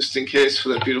again, just in case for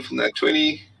that beautiful nat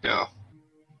 20. Yeah.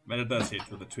 But it does hit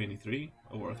with a 23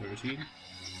 or a 13.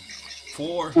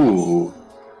 4. Ooh.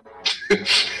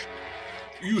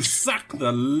 You suck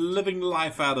the living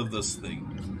life out of this thing.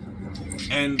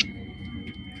 And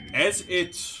as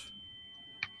it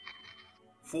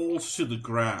falls to the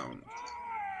ground,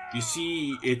 you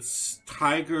see its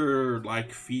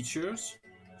tiger-like features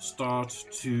start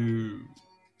to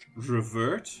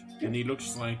revert, and he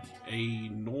looks like a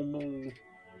normal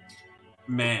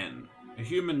man. A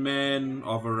human man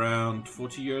of around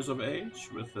 40 years of age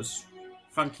with this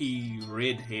funky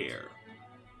red hair.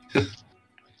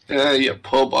 You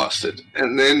poor bastard.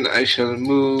 And then I shall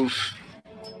move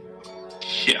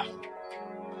here.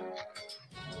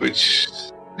 Which,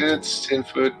 that's 10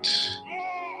 foot.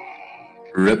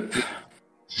 Rip.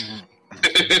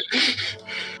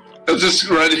 I'll just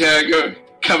run here and go,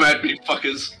 Come at me,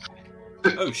 fuckers.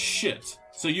 Oh shit.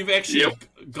 So you've actually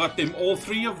got them, all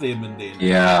three of them in there.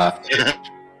 Yeah.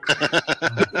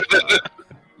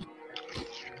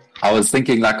 I was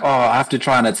thinking like, oh, I have to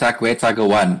try and attack Weretiger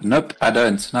 1. Nope, I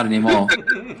don't. Not anymore.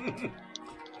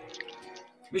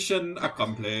 Mission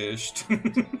accomplished.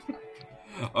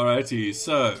 Alrighty,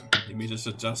 so let me just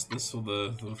adjust this for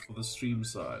the stream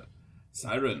side.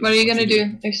 Siren. What are you gonna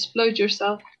do? Explode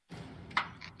yourself?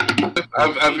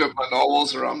 I've got my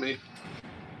novels around me.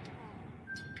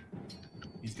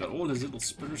 He's got all his little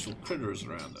spiritual critters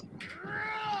around him.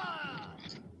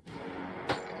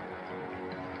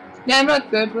 Yeah, I'm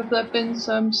not good with weapons,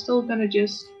 so I'm still gonna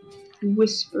just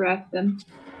whisper at them.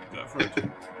 Go for it.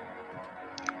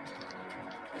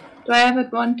 Do I have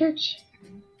advantage?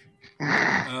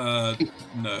 No,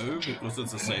 because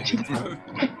it's a saving throw.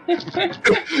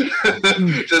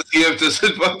 Does he have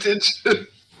disadvantage?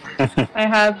 I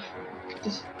have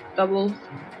just double.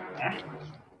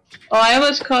 Oh, I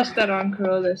almost cast that on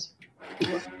Corollas.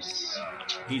 Whoops.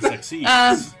 He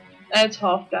succeeds. That's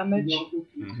half damage.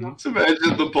 Mm-hmm. So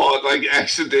imagine the bard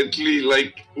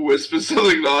accidentally whispers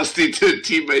something nasty to a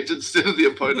teammate instead of the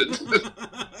opponent.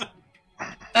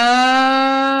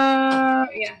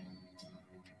 Yeah.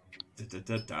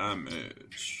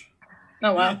 Damage.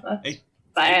 Oh wow, that's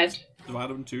bad. Divide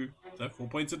them 2. So 4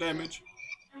 points of damage.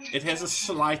 It has a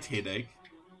slight headache.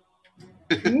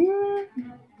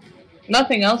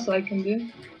 Nothing else I can do.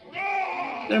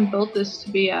 Didn't build this to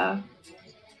be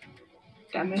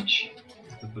damage.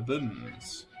 The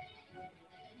bibbins.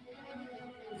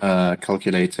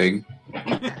 Calculating.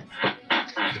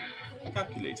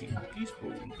 Calculating. Please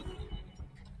hold.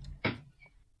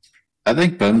 I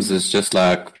think Bims is just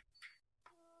like,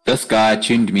 this guy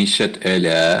tuned me shit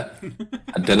earlier.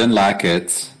 I didn't like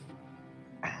it.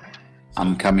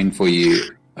 I'm coming for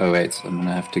you. Oh wait, I'm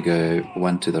gonna have to go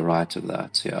one to the right of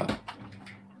that, yeah.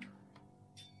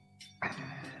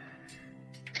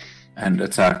 And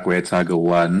attack Weretiger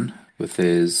 1 with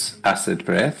his acid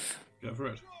breath. Go for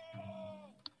it.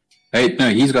 Wait, no,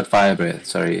 he's got fire breath,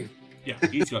 sorry. Yeah,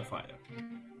 he's got fire.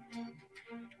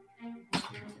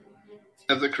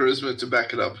 Have the charisma to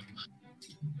back it up.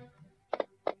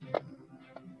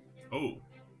 Oh.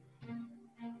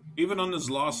 Even on his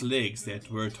last legs, that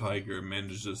Weretiger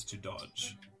manages to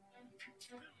dodge.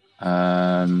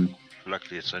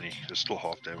 Luckily, it's still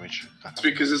half damage. It's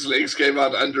because his legs came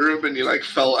out under him and he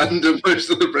fell under most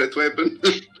of the breath weapon.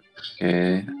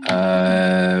 Okay,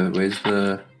 where's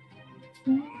the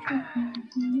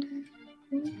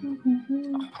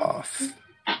half?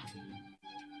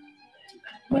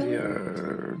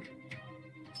 Fire.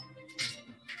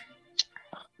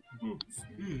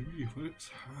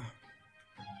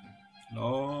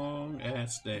 Long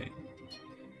ass day.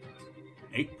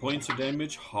 8 points of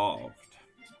damage halved.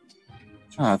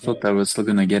 Oh, I thought that was still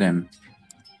gonna get him.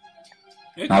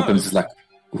 Malcolm's is like,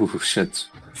 ooh, shit.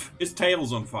 His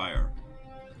tail's on fire.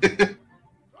 What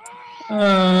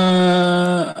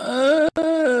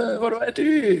do I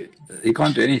do? He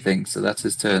can't do anything, so that's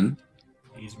his turn.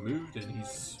 He's moved and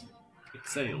he's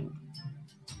exhaled.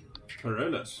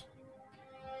 Corollas.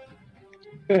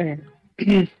 Okay.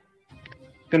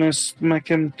 Gonna smack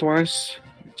him twice.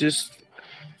 Just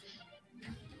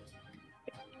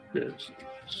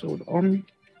sword on.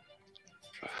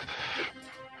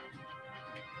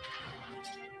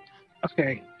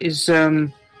 Okay, is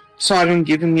Siren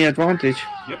giving me advantage?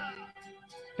 Yep.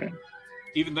 Okay.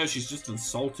 Even though she's just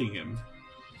insulting him.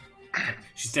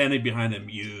 She's standing behind him.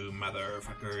 You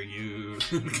motherfucker, you.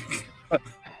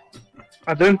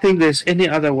 I don't think there's any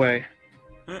other way.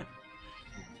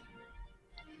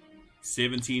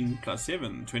 17 plus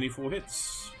 7, 24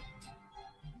 hits.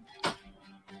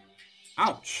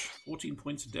 Ouch! 14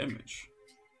 points of damage.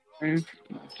 Okay,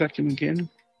 attack him again.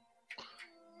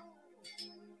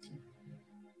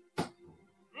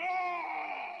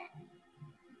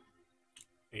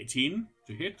 $18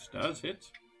 to hit, does hit.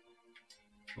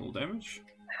 Full damage.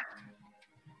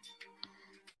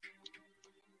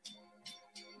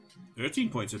 13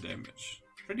 points of damage.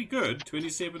 Pretty good,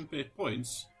 27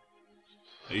 points.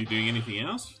 Are you doing anything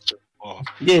else? Oh.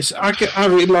 Yes, I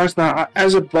realize now,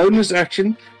 as a bonus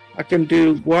action, I can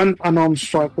do one unarmed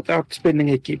strike without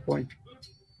spending a key point.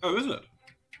 Oh, is it?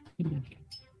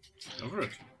 Over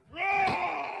it.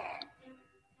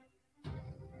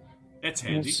 That's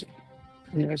handy.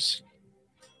 Yes.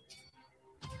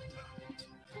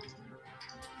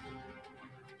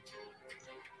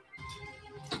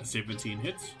 A 17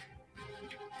 hits.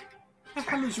 How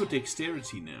hell is your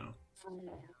dexterity now?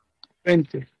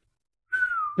 20.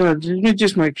 No, let me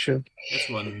just make sure. That's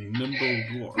one nimble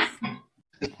dwarf.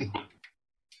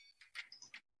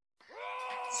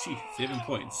 See, 7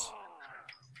 points.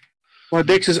 My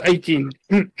dex is 18.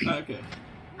 Okay.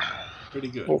 Pretty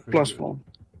good. Or pretty plus good. 1.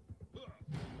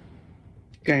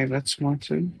 Okay, that's my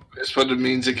turn. That's what it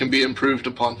means. It can be improved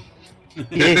upon.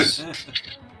 Yes.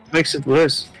 Makes it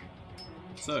worse.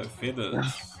 So, feathers.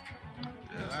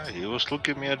 He will still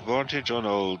give me advantage on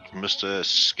old Mr.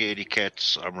 Scaredy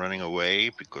Cats. I'm running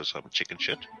away because I'm chicken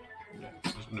shit. Yeah,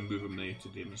 I'm just going to move him there to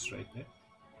demonstrate that.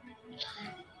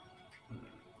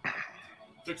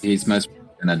 He's most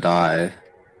gonna die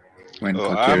when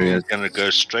I'm Kokiri gonna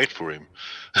go straight for him.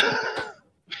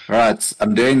 Right,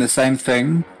 I'm doing the same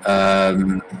thing.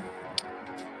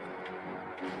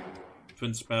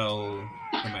 Twin spell.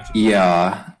 Chromatic.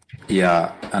 Yeah,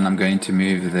 and I'm going to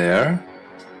move there.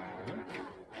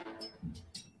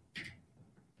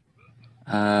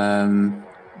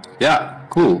 Yeah,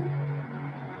 cool.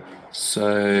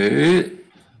 So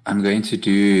I'm going to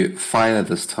do fire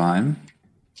this time.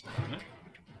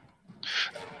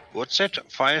 What's that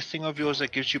fire thing of yours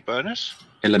that gives you bonus?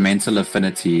 Elemental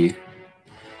affinity.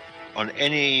 On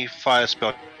any fire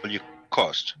spell you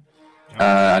cast?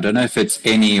 I don't know if it's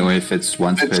any or if it's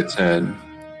once per turn.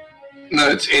 No,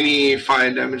 it's any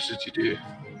fire damage that you do.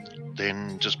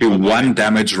 Then just Do one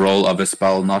damage roll of a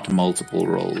spell, not multiple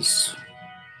rolls.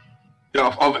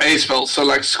 Yeah, of a spell. So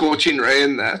like Scorching Ray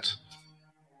and that.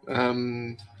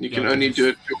 You can only do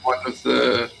it to one of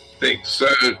the things. So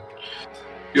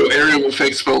your area of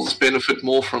effect spells benefit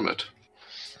more from it.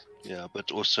 Yeah,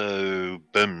 but also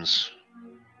BIMs.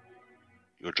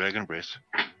 Your Dragon Breath.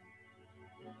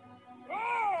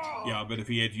 Yeah, but if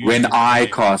he had used When I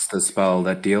cast a spell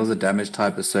that deals a damage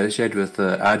type associated with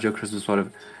the Add Your Christmas sort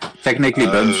of, technically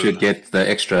BIM should get the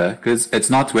extra, because it's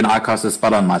not when I cast a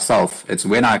spell on myself, it's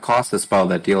when I cast a spell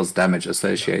that deals damage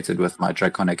associated with my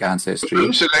Draconic ancestry.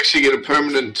 BIM should actually get a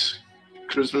permanent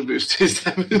charisma boost to his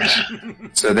damage.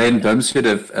 So then BIM should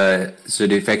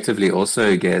effectively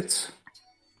also get...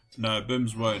 No,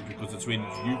 BIMs won't, because it's when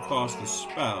you cast a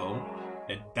spell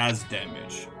that does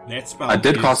damage. That spell. I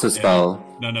did cast a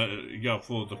spell. No, yeah,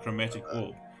 for the Chromatic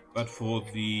Orb. But for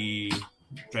the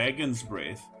Dragon's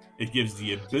Breath, it gives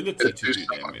the ability to do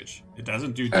damage. It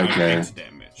doesn't do direct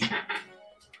damage.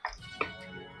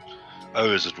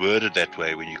 Oh, is it worded that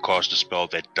way when you cast a spell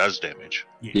that does damage?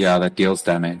 Yes. Yeah, that deals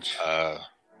damage.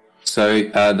 So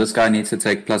this guy needs to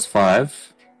take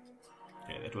 +5.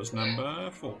 Okay, that was number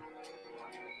 4.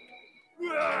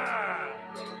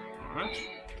 Alright.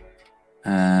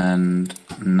 And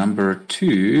number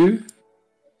 2,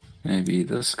 maybe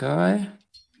this guy.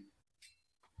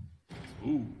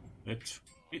 Ooh, that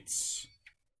hits.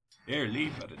 Barely,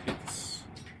 but it hits.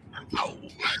 Ow.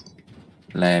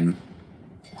 Lame.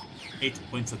 8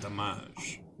 points of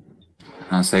damage.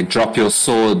 I'll say, drop your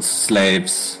swords,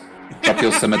 slaves. Drop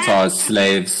your scimitars,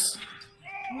 slaves.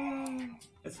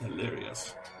 That's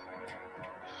hilarious.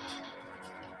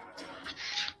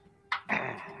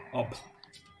 Up.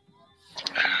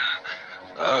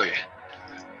 Oh, yeah.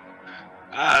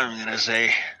 I'm gonna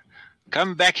say,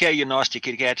 come back here, you nasty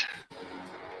kitty cat.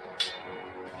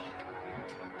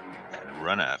 And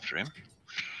run after him.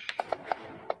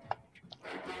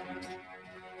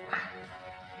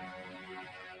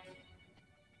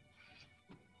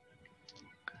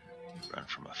 Run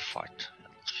from a fight.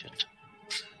 Shit.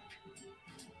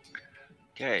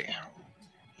 Okay.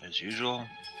 As usual,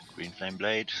 green flame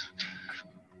blade.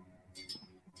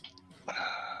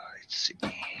 Let's see.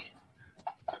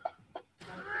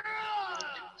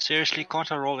 Seriously,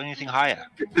 can't I roll anything higher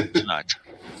tonight?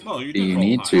 Well, you Do you roll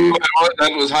need high. to?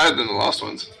 That was higher than the last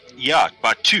ones. Yeah,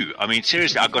 by 2. I mean,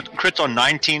 seriously, I got crit on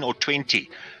 19 or 20.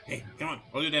 Hey, come on,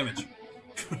 roll your damage.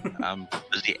 I'm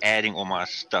busy adding all my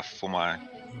stuff for my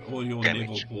All your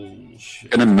damage. level bullshit.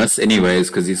 Gonna miss anyways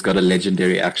because he's got a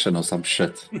legendary action or some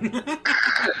shit. No,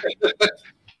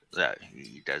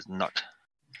 he does not.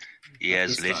 He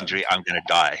has legendary, I'm gonna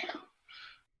die.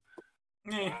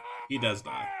 He does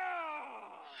die.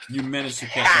 You manage to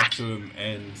catch up to him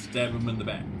and stab him in the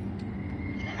back.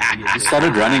 He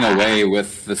started running away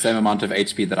with the same amount of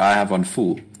HP that I have on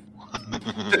full.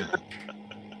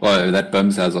 Well, that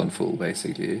Bums has on full,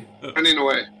 basically. Running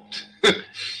away.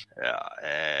 Yeah,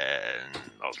 and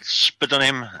I'll spit on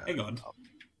him. Hang on.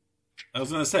 I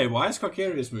was going to say, why is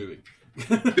Kokirius moving?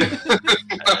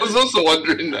 I was also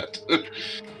wondering that.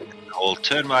 I'll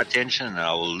turn my attention and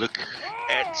I will look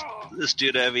at this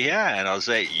dude over here and I'll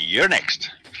say, you're next.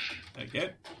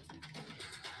 Okay.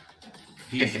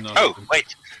 He's not. Oh,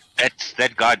 wait.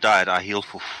 That guy died. I heal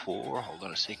for 4. Hold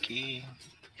on a seckie.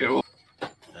 Okay, well,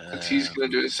 he's going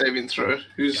to do a saving throw.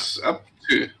 Who's up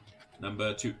to?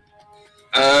 Number 2.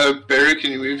 Barry,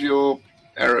 can you move your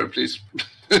arrow, please?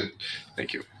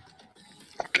 Thank you.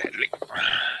 Gladly.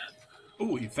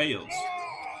 Oh, he fails.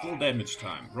 Full damage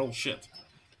time. Roll shit.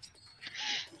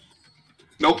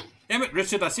 Nope. Damn it,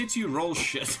 Richard, I said to you, roll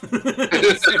shit.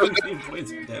 17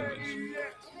 points of damage.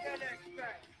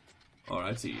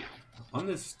 Alrighty. On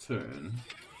this turn...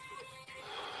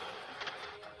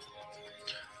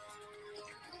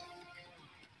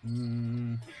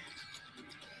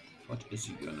 what is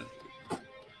he gonna do?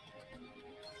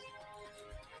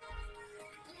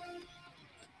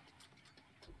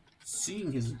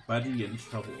 Seeing his buddy in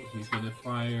trouble, he's gonna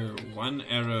fire one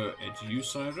arrow at you,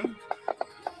 Siren.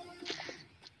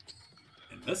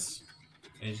 And this.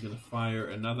 And he's gonna fire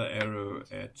another arrow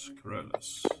at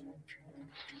Corollas.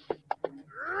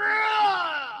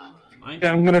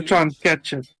 Yeah, I'm gonna try and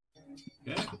catch it.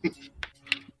 Okay.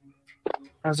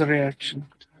 As a reaction.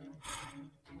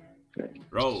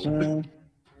 Roll.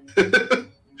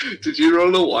 Did you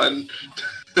roll a 1?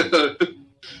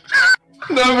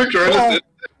 No, Corollas did.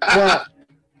 Well,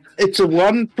 it's a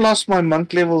 1 plus my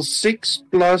monk level 6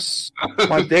 plus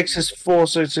my dex is 4,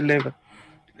 so it's 11.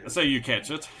 So you catch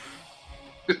it.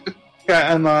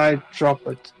 Yeah, and I drop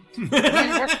it.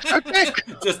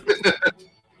 Just...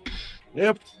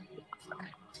 Yep.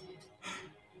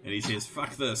 And he says,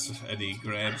 fuck this, and he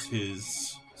grabs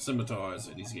his scimitars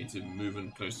and he's going to move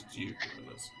in closer to you,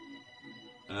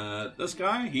 Corollas. This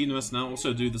guy, he must now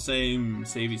also do the same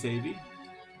savey.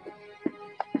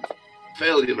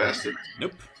 Fail, you bastard.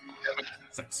 Nope.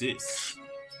 Success.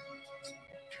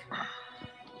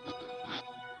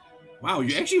 Wow,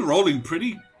 you're actually rolling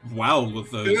pretty well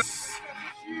with those.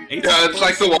 Yeah, it's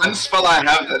like the one spell I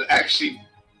have that actually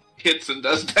hits and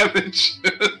does damage.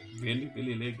 Really.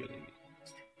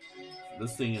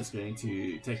 This thing is going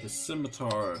to take a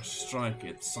scimitar strike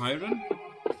at Siren,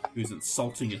 who's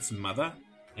insulting its mother,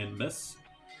 and miss.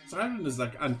 Siren is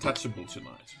like untouchable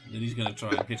tonight. And then he's going to try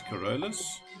and hit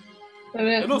Corollas.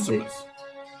 And also miss.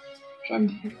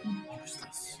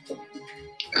 Useless.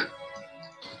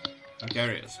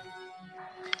 Argarius.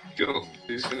 Go.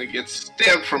 He's gonna get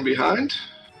stabbed from behind.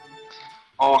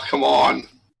 Oh, come on.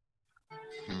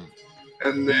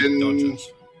 And then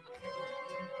Dodges.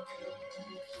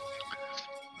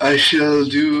 I shall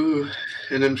do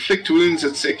an inflict wounds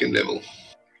at 2nd level.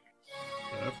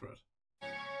 Go for it.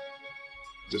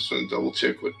 Just want to double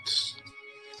check what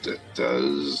that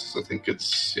does. I think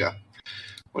it's,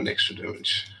 1 extra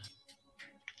damage.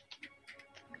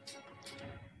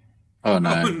 Oh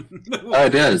no. Oh,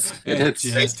 it is. It hits.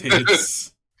 Just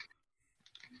hits.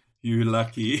 You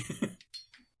lucky.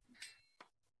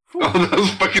 Oh, that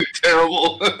was fucking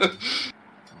terrible.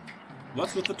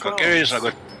 What's with the 12? Argarius, I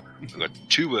got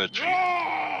 2 words.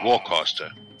 Warcaster.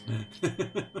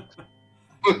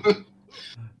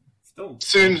 Still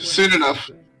Soon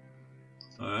enough.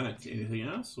 Alright, anything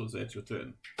else? Or is that your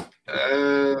turn?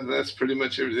 That's pretty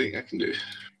much everything I can do.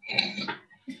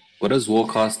 What does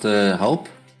Warcaster help?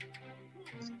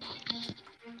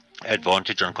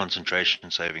 Advantage on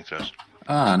concentration saving throws.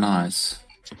 Ah, nice.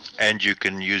 And you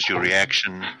can use your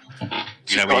reaction.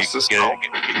 You know, when you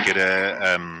get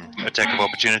a attack of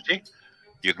opportunity,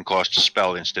 you can cast a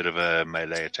spell instead of a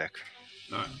melee attack.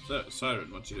 Alright, so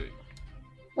Siren, what you doing?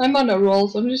 I'm on a roll,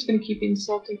 so I'm just gonna keep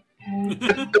insulting.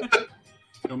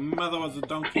 Your mother was a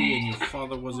donkey and your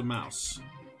father was a mouse.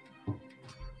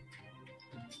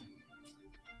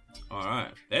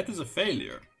 Alright, that is a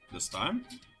failure this time.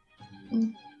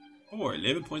 Oh,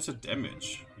 11 points of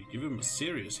damage. You give him a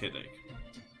serious headache.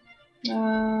 Yeah.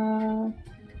 And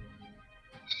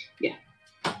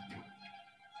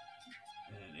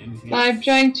anything else? I'm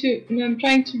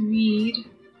trying to read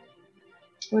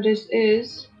what it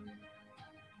is.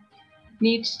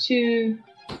 Needs to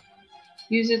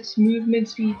use its movement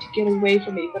speed to get away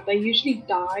from me, but they usually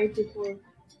die before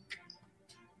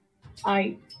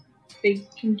they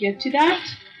can get to that.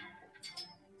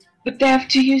 But they have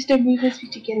to use their movement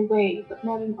speed to get away, but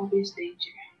not in obvious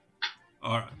danger.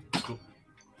 Alright, cool.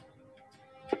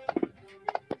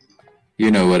 You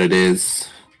know what it is.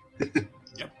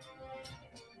 Yep.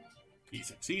 He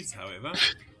succeeds, however. I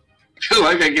feel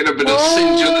like I get a bit of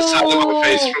singe on the side of my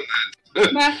face from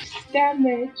that. Max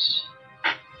damage.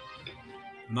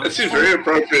 That seems very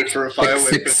appropriate for a fire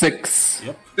weapon. 666.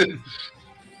 Yep.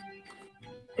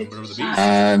 Number of the beast.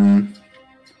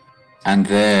 And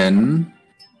then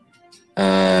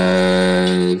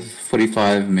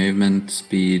 45 movement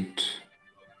speed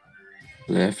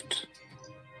left.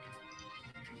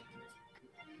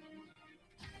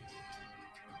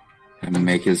 Gonna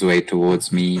make his way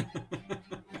towards me.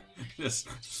 Just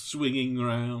swinging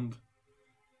around.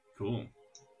 Cool.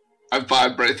 I buy a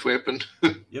breath weapon.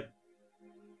 Yep.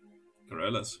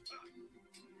 Corollas.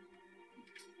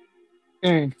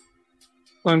 Okay.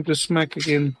 Time to smack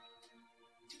again.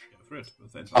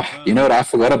 You know what I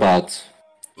forgot about?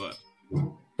 What?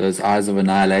 Those Eyes of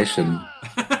Annihilation.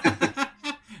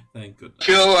 Thank goodness. I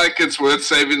feel like it's worth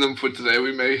saving them for today.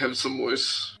 We may have some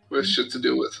worse shit to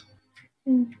deal with.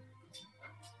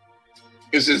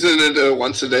 Isn't it a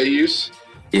once a day use?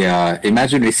 Yeah,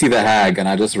 imagine we see the hag and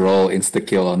I just roll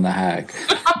insta-kill on the hag.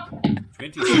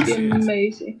 26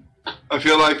 amazing. I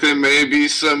feel like there may be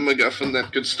some MacGuffin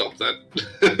that could stop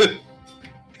that.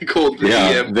 Called the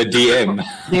DM. The DM.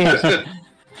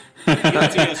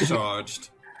 Guilty as charged.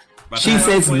 But She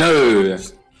says no.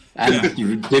 And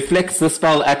deflects the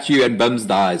spell at you and Bums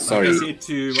dies. Sorry.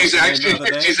 She's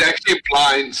actually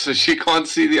blind, so she can't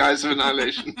see the Eyes of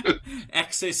Annihilation.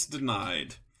 Access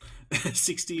denied.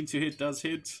 16 to hit does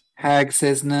hit. Hag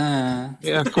says nah.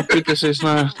 Yeah, computer says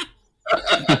no.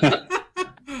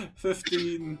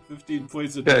 15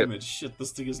 points of damage. Shit,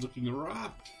 this thing is looking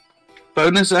rough.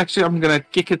 Bonus action, I'm gonna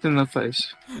kick it in the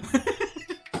face.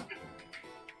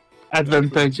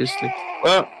 Advantageously.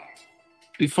 Well,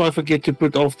 before I forget to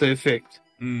put off the effect.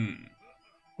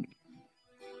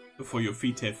 Before your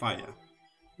feet have fire.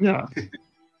 Yeah. I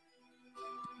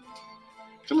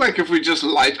feel like if we just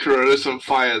light Corollas on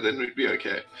fire, then we'd be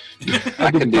okay. I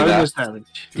can do that.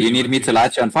 Damage. Do you need me to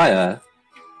light you on fire?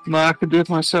 No, I can do it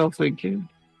myself, thank you.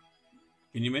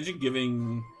 Can you imagine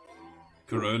giving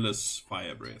Corollas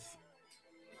fire breath?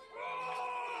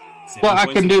 Well, I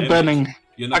can do burning.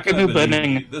 I can do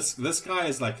burning. This guy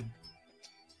is like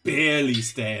barely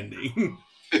standing.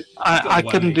 I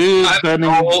can do burning.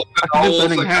 I can do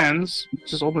burning hands,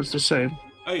 which is almost the same.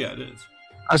 Oh yeah, it is.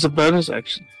 As a bonus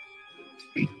action.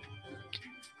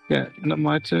 Yeah, not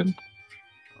my turn.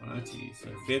 Alrighty, so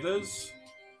feathers.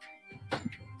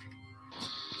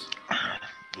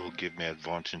 Will give me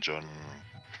advantage on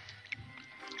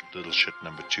little shit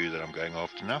number 2 that I'm going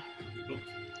after now. Cool.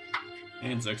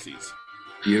 And Xerxes.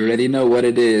 You already know what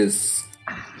it is.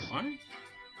 Why?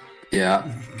 Yeah.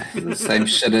 The same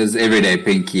shit as everyday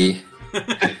Pinky.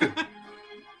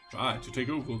 Try to take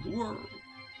over the world.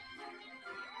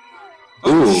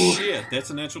 Ooh. Oh shit, that's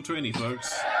a natural 20,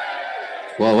 folks.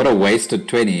 Well, what a wasted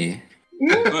 20.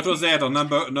 What was that on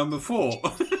number 4?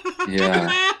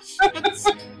 Yeah.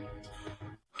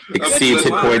 Exceeds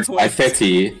hit points by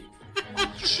 30.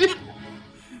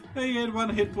 Hey, you had 1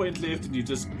 hit point left and you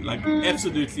just, like,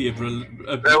 absolutely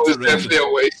that was definitely a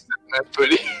waste of that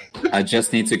 20. I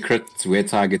just need to crit where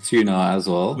target 2 now as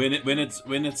well. When it's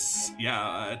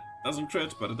yeah, it doesn't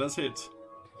crit, but it does hit.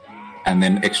 And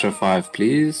then extra 5,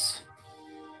 please.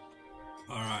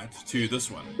 Alright, to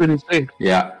this one. 23.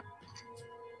 Yeah.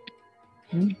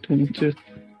 22.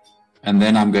 And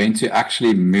then I'm going to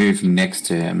actually move next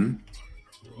to him.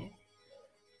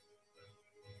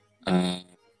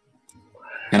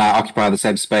 Can I occupy the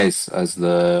same space as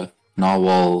the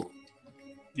narwhal?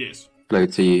 Yes.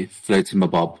 Floaty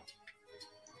mabob.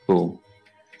 Cool.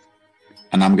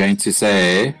 And I'm going to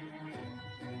say,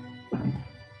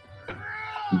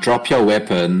 drop your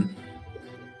weapon,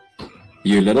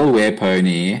 you little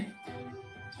werepony.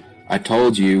 I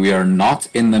told you we are not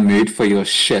in the mood for your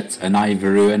shit, and I've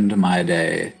ruined my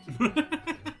day.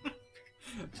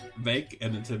 Make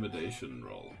an intimidation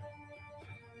roll.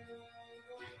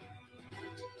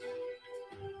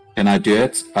 Can I do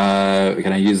it?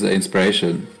 Can I use the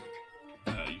inspiration?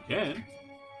 You can.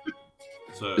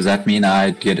 So does that mean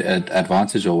I get an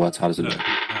advantage or what? How does it work?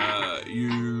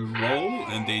 You roll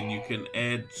and then you can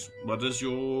add. What is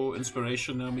your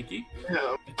inspiration now, Mickey?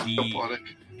 Yeah,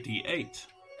 D8.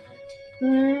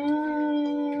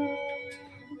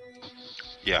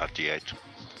 Yeah, D8.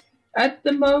 At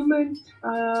the moment,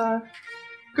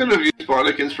 could have used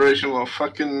bardic inspiration or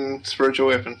fucking spiritual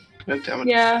weapon. God damn it.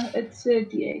 Yeah, it's a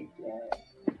D8.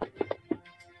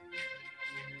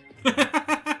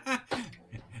 Yeah.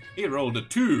 He rolled a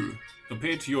 2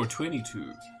 compared to your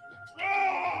 22.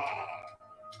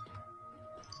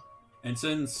 And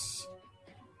since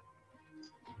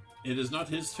it is not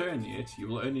his turn yet, you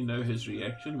will only know his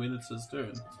reaction when it's his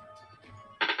turn.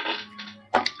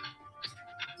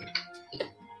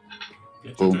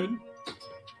 Get your turn?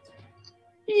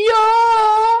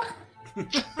 Yeah!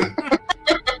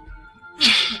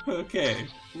 Okay,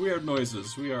 weird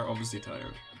noises. We are obviously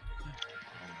tired.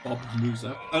 Bob moves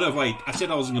up. Oh no, wait. I said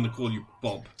I wasn't going to call you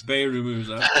Bob. Beirut moves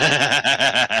up.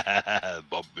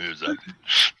 Bob moves up.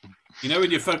 You know when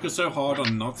you focus so hard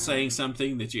on not saying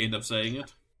something that you end up saying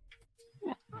it?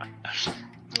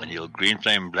 And you'll green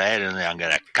flame blade, and I'm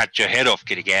going to cut your head off,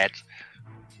 kitty cat.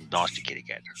 Nasty kitty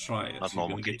cat. Try it. Not You're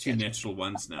normal going to get 2 natural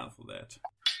ones now for that.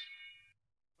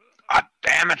 Ah,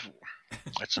 damn it.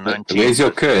 That's a 19. Where's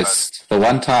your curse? The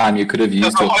one time you could have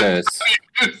used your curse.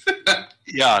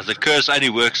 Yeah, the curse only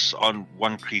works on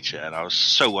one creature, and I was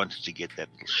so wanted to get that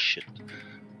little shit.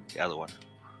 The other one.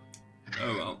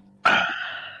 Oh well.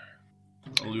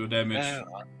 All your damage.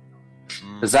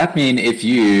 Does that mean if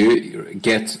you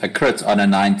get a crit on a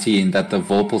 19 that the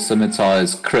Vorpal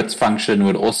Scimitar's crit function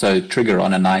would also trigger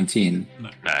on a 19? No,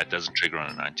 it doesn't trigger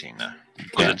on a 19, no.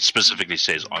 Because it specifically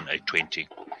says on a 20.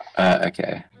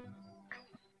 Okay.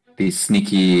 These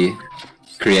sneaky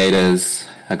creators,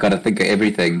 I gotta think of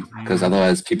everything, because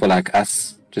otherwise people like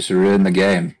us just ruin the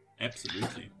game.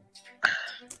 Absolutely.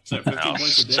 So 15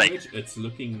 points of damage, it's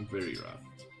looking very rough.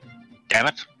 Damn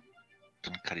it.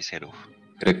 Didn't cut his head off.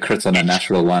 Get a crit on a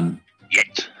natural one.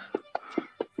 Yet.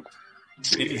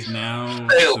 It is now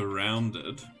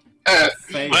surrounded.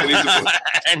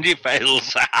 And he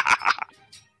fails.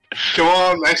 Come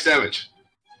on, max damage.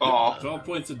 12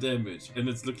 points of damage, and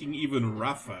it's looking even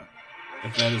rougher,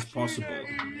 if that is possible.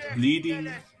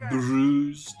 Bleeding,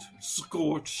 bruised,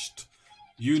 scorched,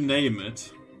 you name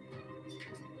it.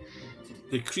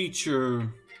 The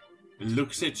creature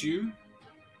looks at you,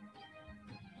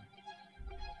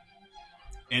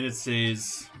 and it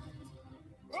says,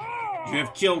 "You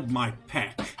have killed my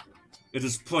pack. It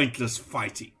is pointless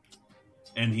fighting."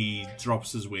 And he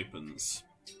drops his weapons.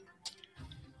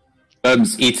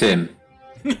 Eat him.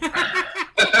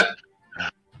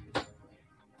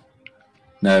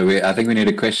 No, I think we need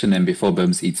to question him before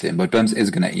Bims eats him, but Bims is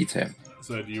going to eat him.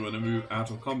 So do you want to move out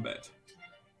of combat?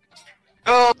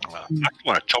 I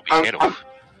want to chop his head off.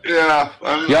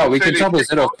 Yeah, we can chop his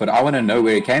head off, but I want to know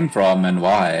where he came from and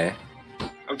why.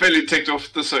 I'm fairly ticked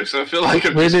off the search, so I feel like...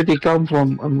 Where did he come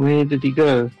from and where did he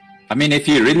go? I mean, if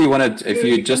you really want to, if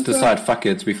you just decide, fuck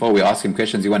it, before we ask him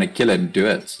questions, you want to kill him, do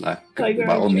it. Like,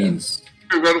 by all means.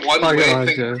 We've got one way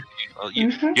thing. Well,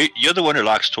 you're the one who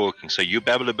likes talking, so you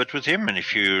babble a bit with him, and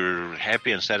if you're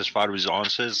happy and satisfied with his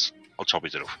answers, I'll chop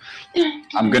his head off.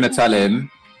 I'm going to tell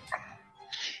him,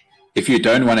 if you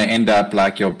don't want to end up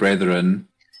like your brethren,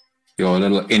 your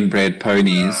little inbred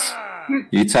ponies,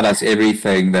 you tell us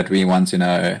everything that we want to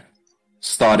know,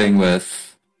 starting with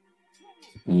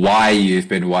why you've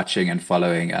been watching and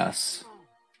following us.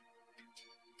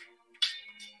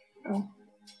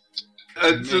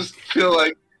 I just feel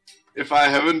like if I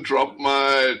haven't dropped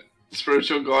my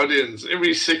spiritual guardians,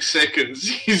 every 6 seconds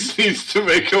he needs to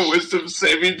make a wisdom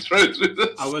saving throw through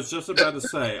this. I was just about to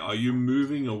say, are you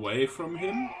moving away from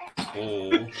him?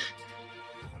 Or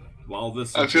while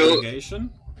this interrogation?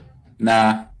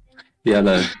 Nah.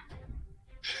 Yellow.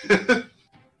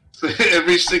 So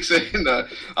every 6 seconds,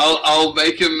 I'll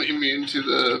make him immune to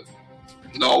the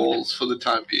novels for the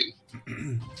time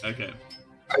being. Okay.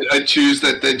 I choose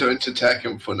that they don't attack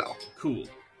him for now. Cool.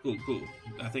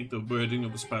 I think the wording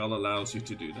of the spell allows you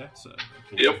to do that, so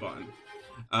it's fine.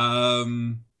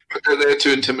 But they're there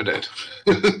to intimidate.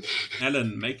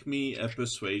 Alan, make me a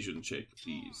persuasion check,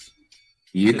 please.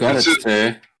 You got it,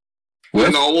 sir. The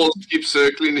novels keep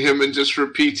circling him and just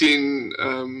repeating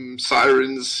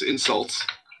Siren's insults.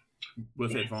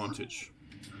 With advantage.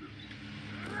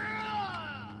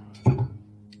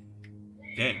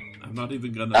 Okay, I'm not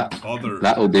even gonna bother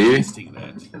testing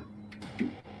that.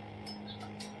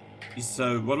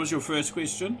 So, what was your first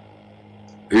question?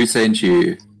 Who sent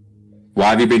you? Why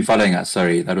have you been following us?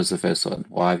 Sorry, that was the first one.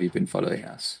 Why have you been following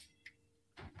us?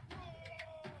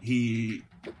 He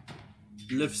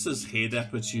lifts his head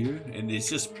up at you, and it's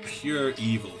just pure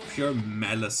evil, pure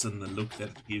malice in the look that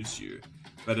it gives you.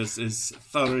 But is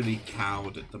thoroughly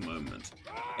cowed at the moment.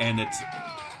 And it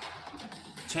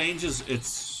changes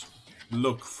its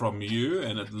look from you,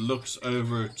 and it looks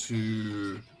over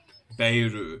to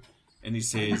Beirut, and he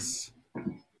says,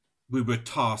 "We were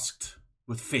tasked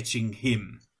with fetching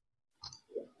him."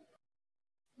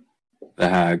 The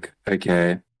hag,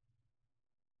 okay.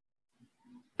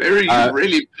 Barry, you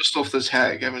really pissed off this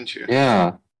hag, haven't you?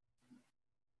 Yeah.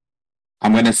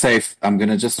 I'm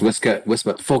gonna just whisper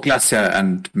Folklasia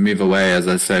and move away as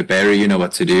I say, Barry, you know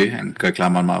what to do, and go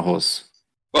climb on my horse.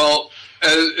 Well,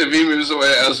 if he moves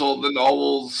away, as all the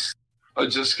novels are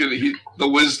just gonna the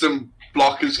wisdom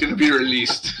block is gonna be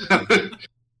released.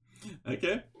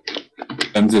 Okay.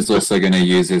 Bims is also gonna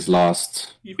use his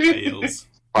last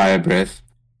fire breath.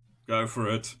 Go for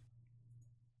it.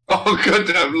 Oh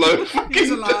goddamn, low.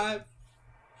 He's alive.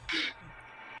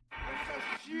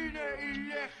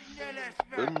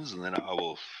 Bims, and then I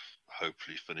will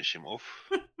hopefully finish him off.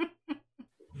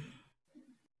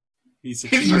 He's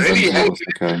really happy.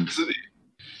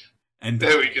 And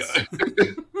there we go.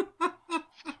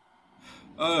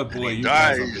 Oh boy, he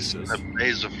dies in a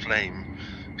blaze of flame.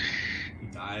 He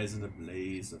dies in a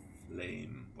blaze of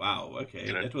flame. Wow,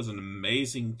 okay. That was an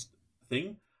amazing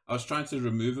thing. I was trying to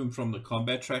remove him from the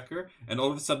combat tracker, and all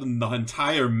of a sudden the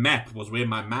entire map was where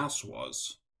my mouse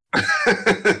was.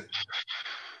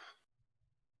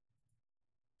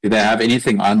 Do they have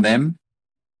anything on them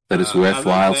that is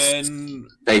worthwhile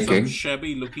taking? Some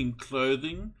shabby-looking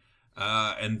clothing,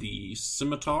 and the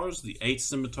scimitars, the 8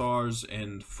 scimitars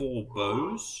and 4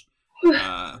 bows.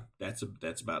 That's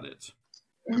about it.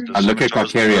 I look at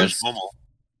Carcarius.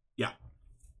 Yeah.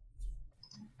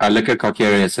 I look at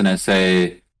Carcarius and I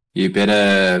say, "You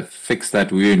better fix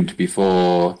that wound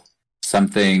before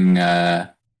something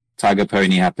Tiger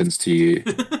Pony happens to you."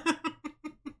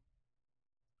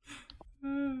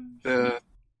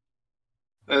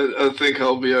 I think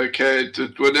I'll be okay.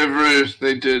 Whatever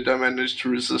they did, I managed to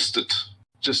resist it.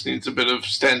 Just needs a bit of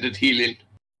standard healing.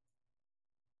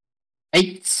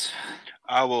 8.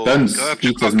 I will Don't go up to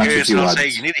speak as much as Carcarius you and I'll want. say,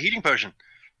 you need a healing potion.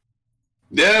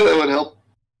 Yeah, that would help.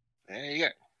 There you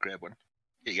go. Grab one.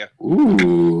 Here you go.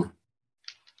 Ooh.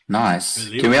 Nice.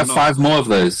 Believe Can we it or have not. 5 more of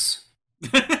those?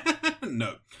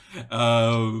 No.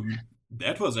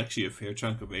 That was actually a fair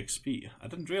chunk of XP. I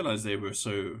didn't realize they were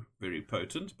so very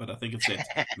potent, but I think it's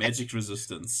that magic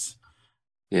resistance.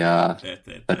 Yeah.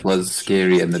 That was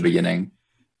scary in the beginning.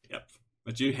 Yep.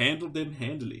 But you handled them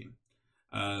handily.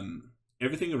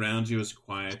 Everything around you is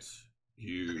quiet.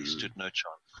 You Stood no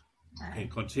chance. can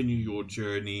continue your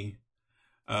journey.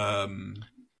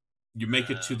 You make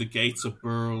it to the gates of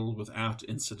Burl without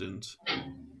incident.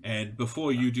 And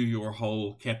before you do your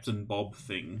whole Captain Bob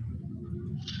thing,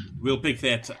 we'll pick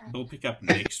up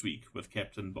next week with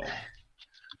Captain Bob.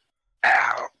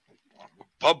 Ow.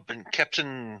 Bob and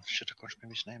Captain... Shit, I can't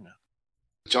remember his name now.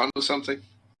 John or something?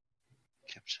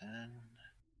 Captain...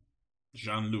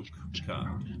 Jean-Luc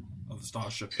Picard of the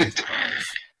Starship Enterprise.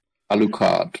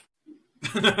 Alucard.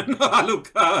 No,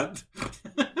 Alucard.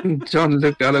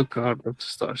 Jean-Luc Alucard of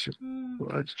Starship.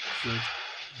 Right.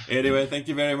 Anyway, thank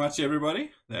you very much,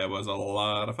 everybody. That was a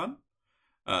lot of fun.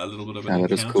 A little bit of an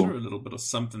encounter, cool. A little bit of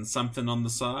something on the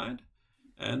side.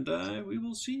 And we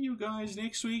will see you guys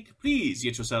next week. Please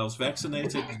get yourselves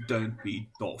vaccinated. Don't be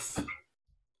doff.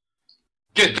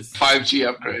 Get the 5G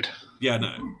upgrade. Yeah,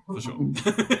 no, for sure.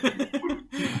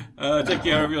 Take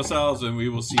care of yourselves, and we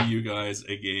will see you guys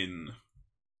again.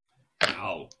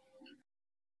 Now.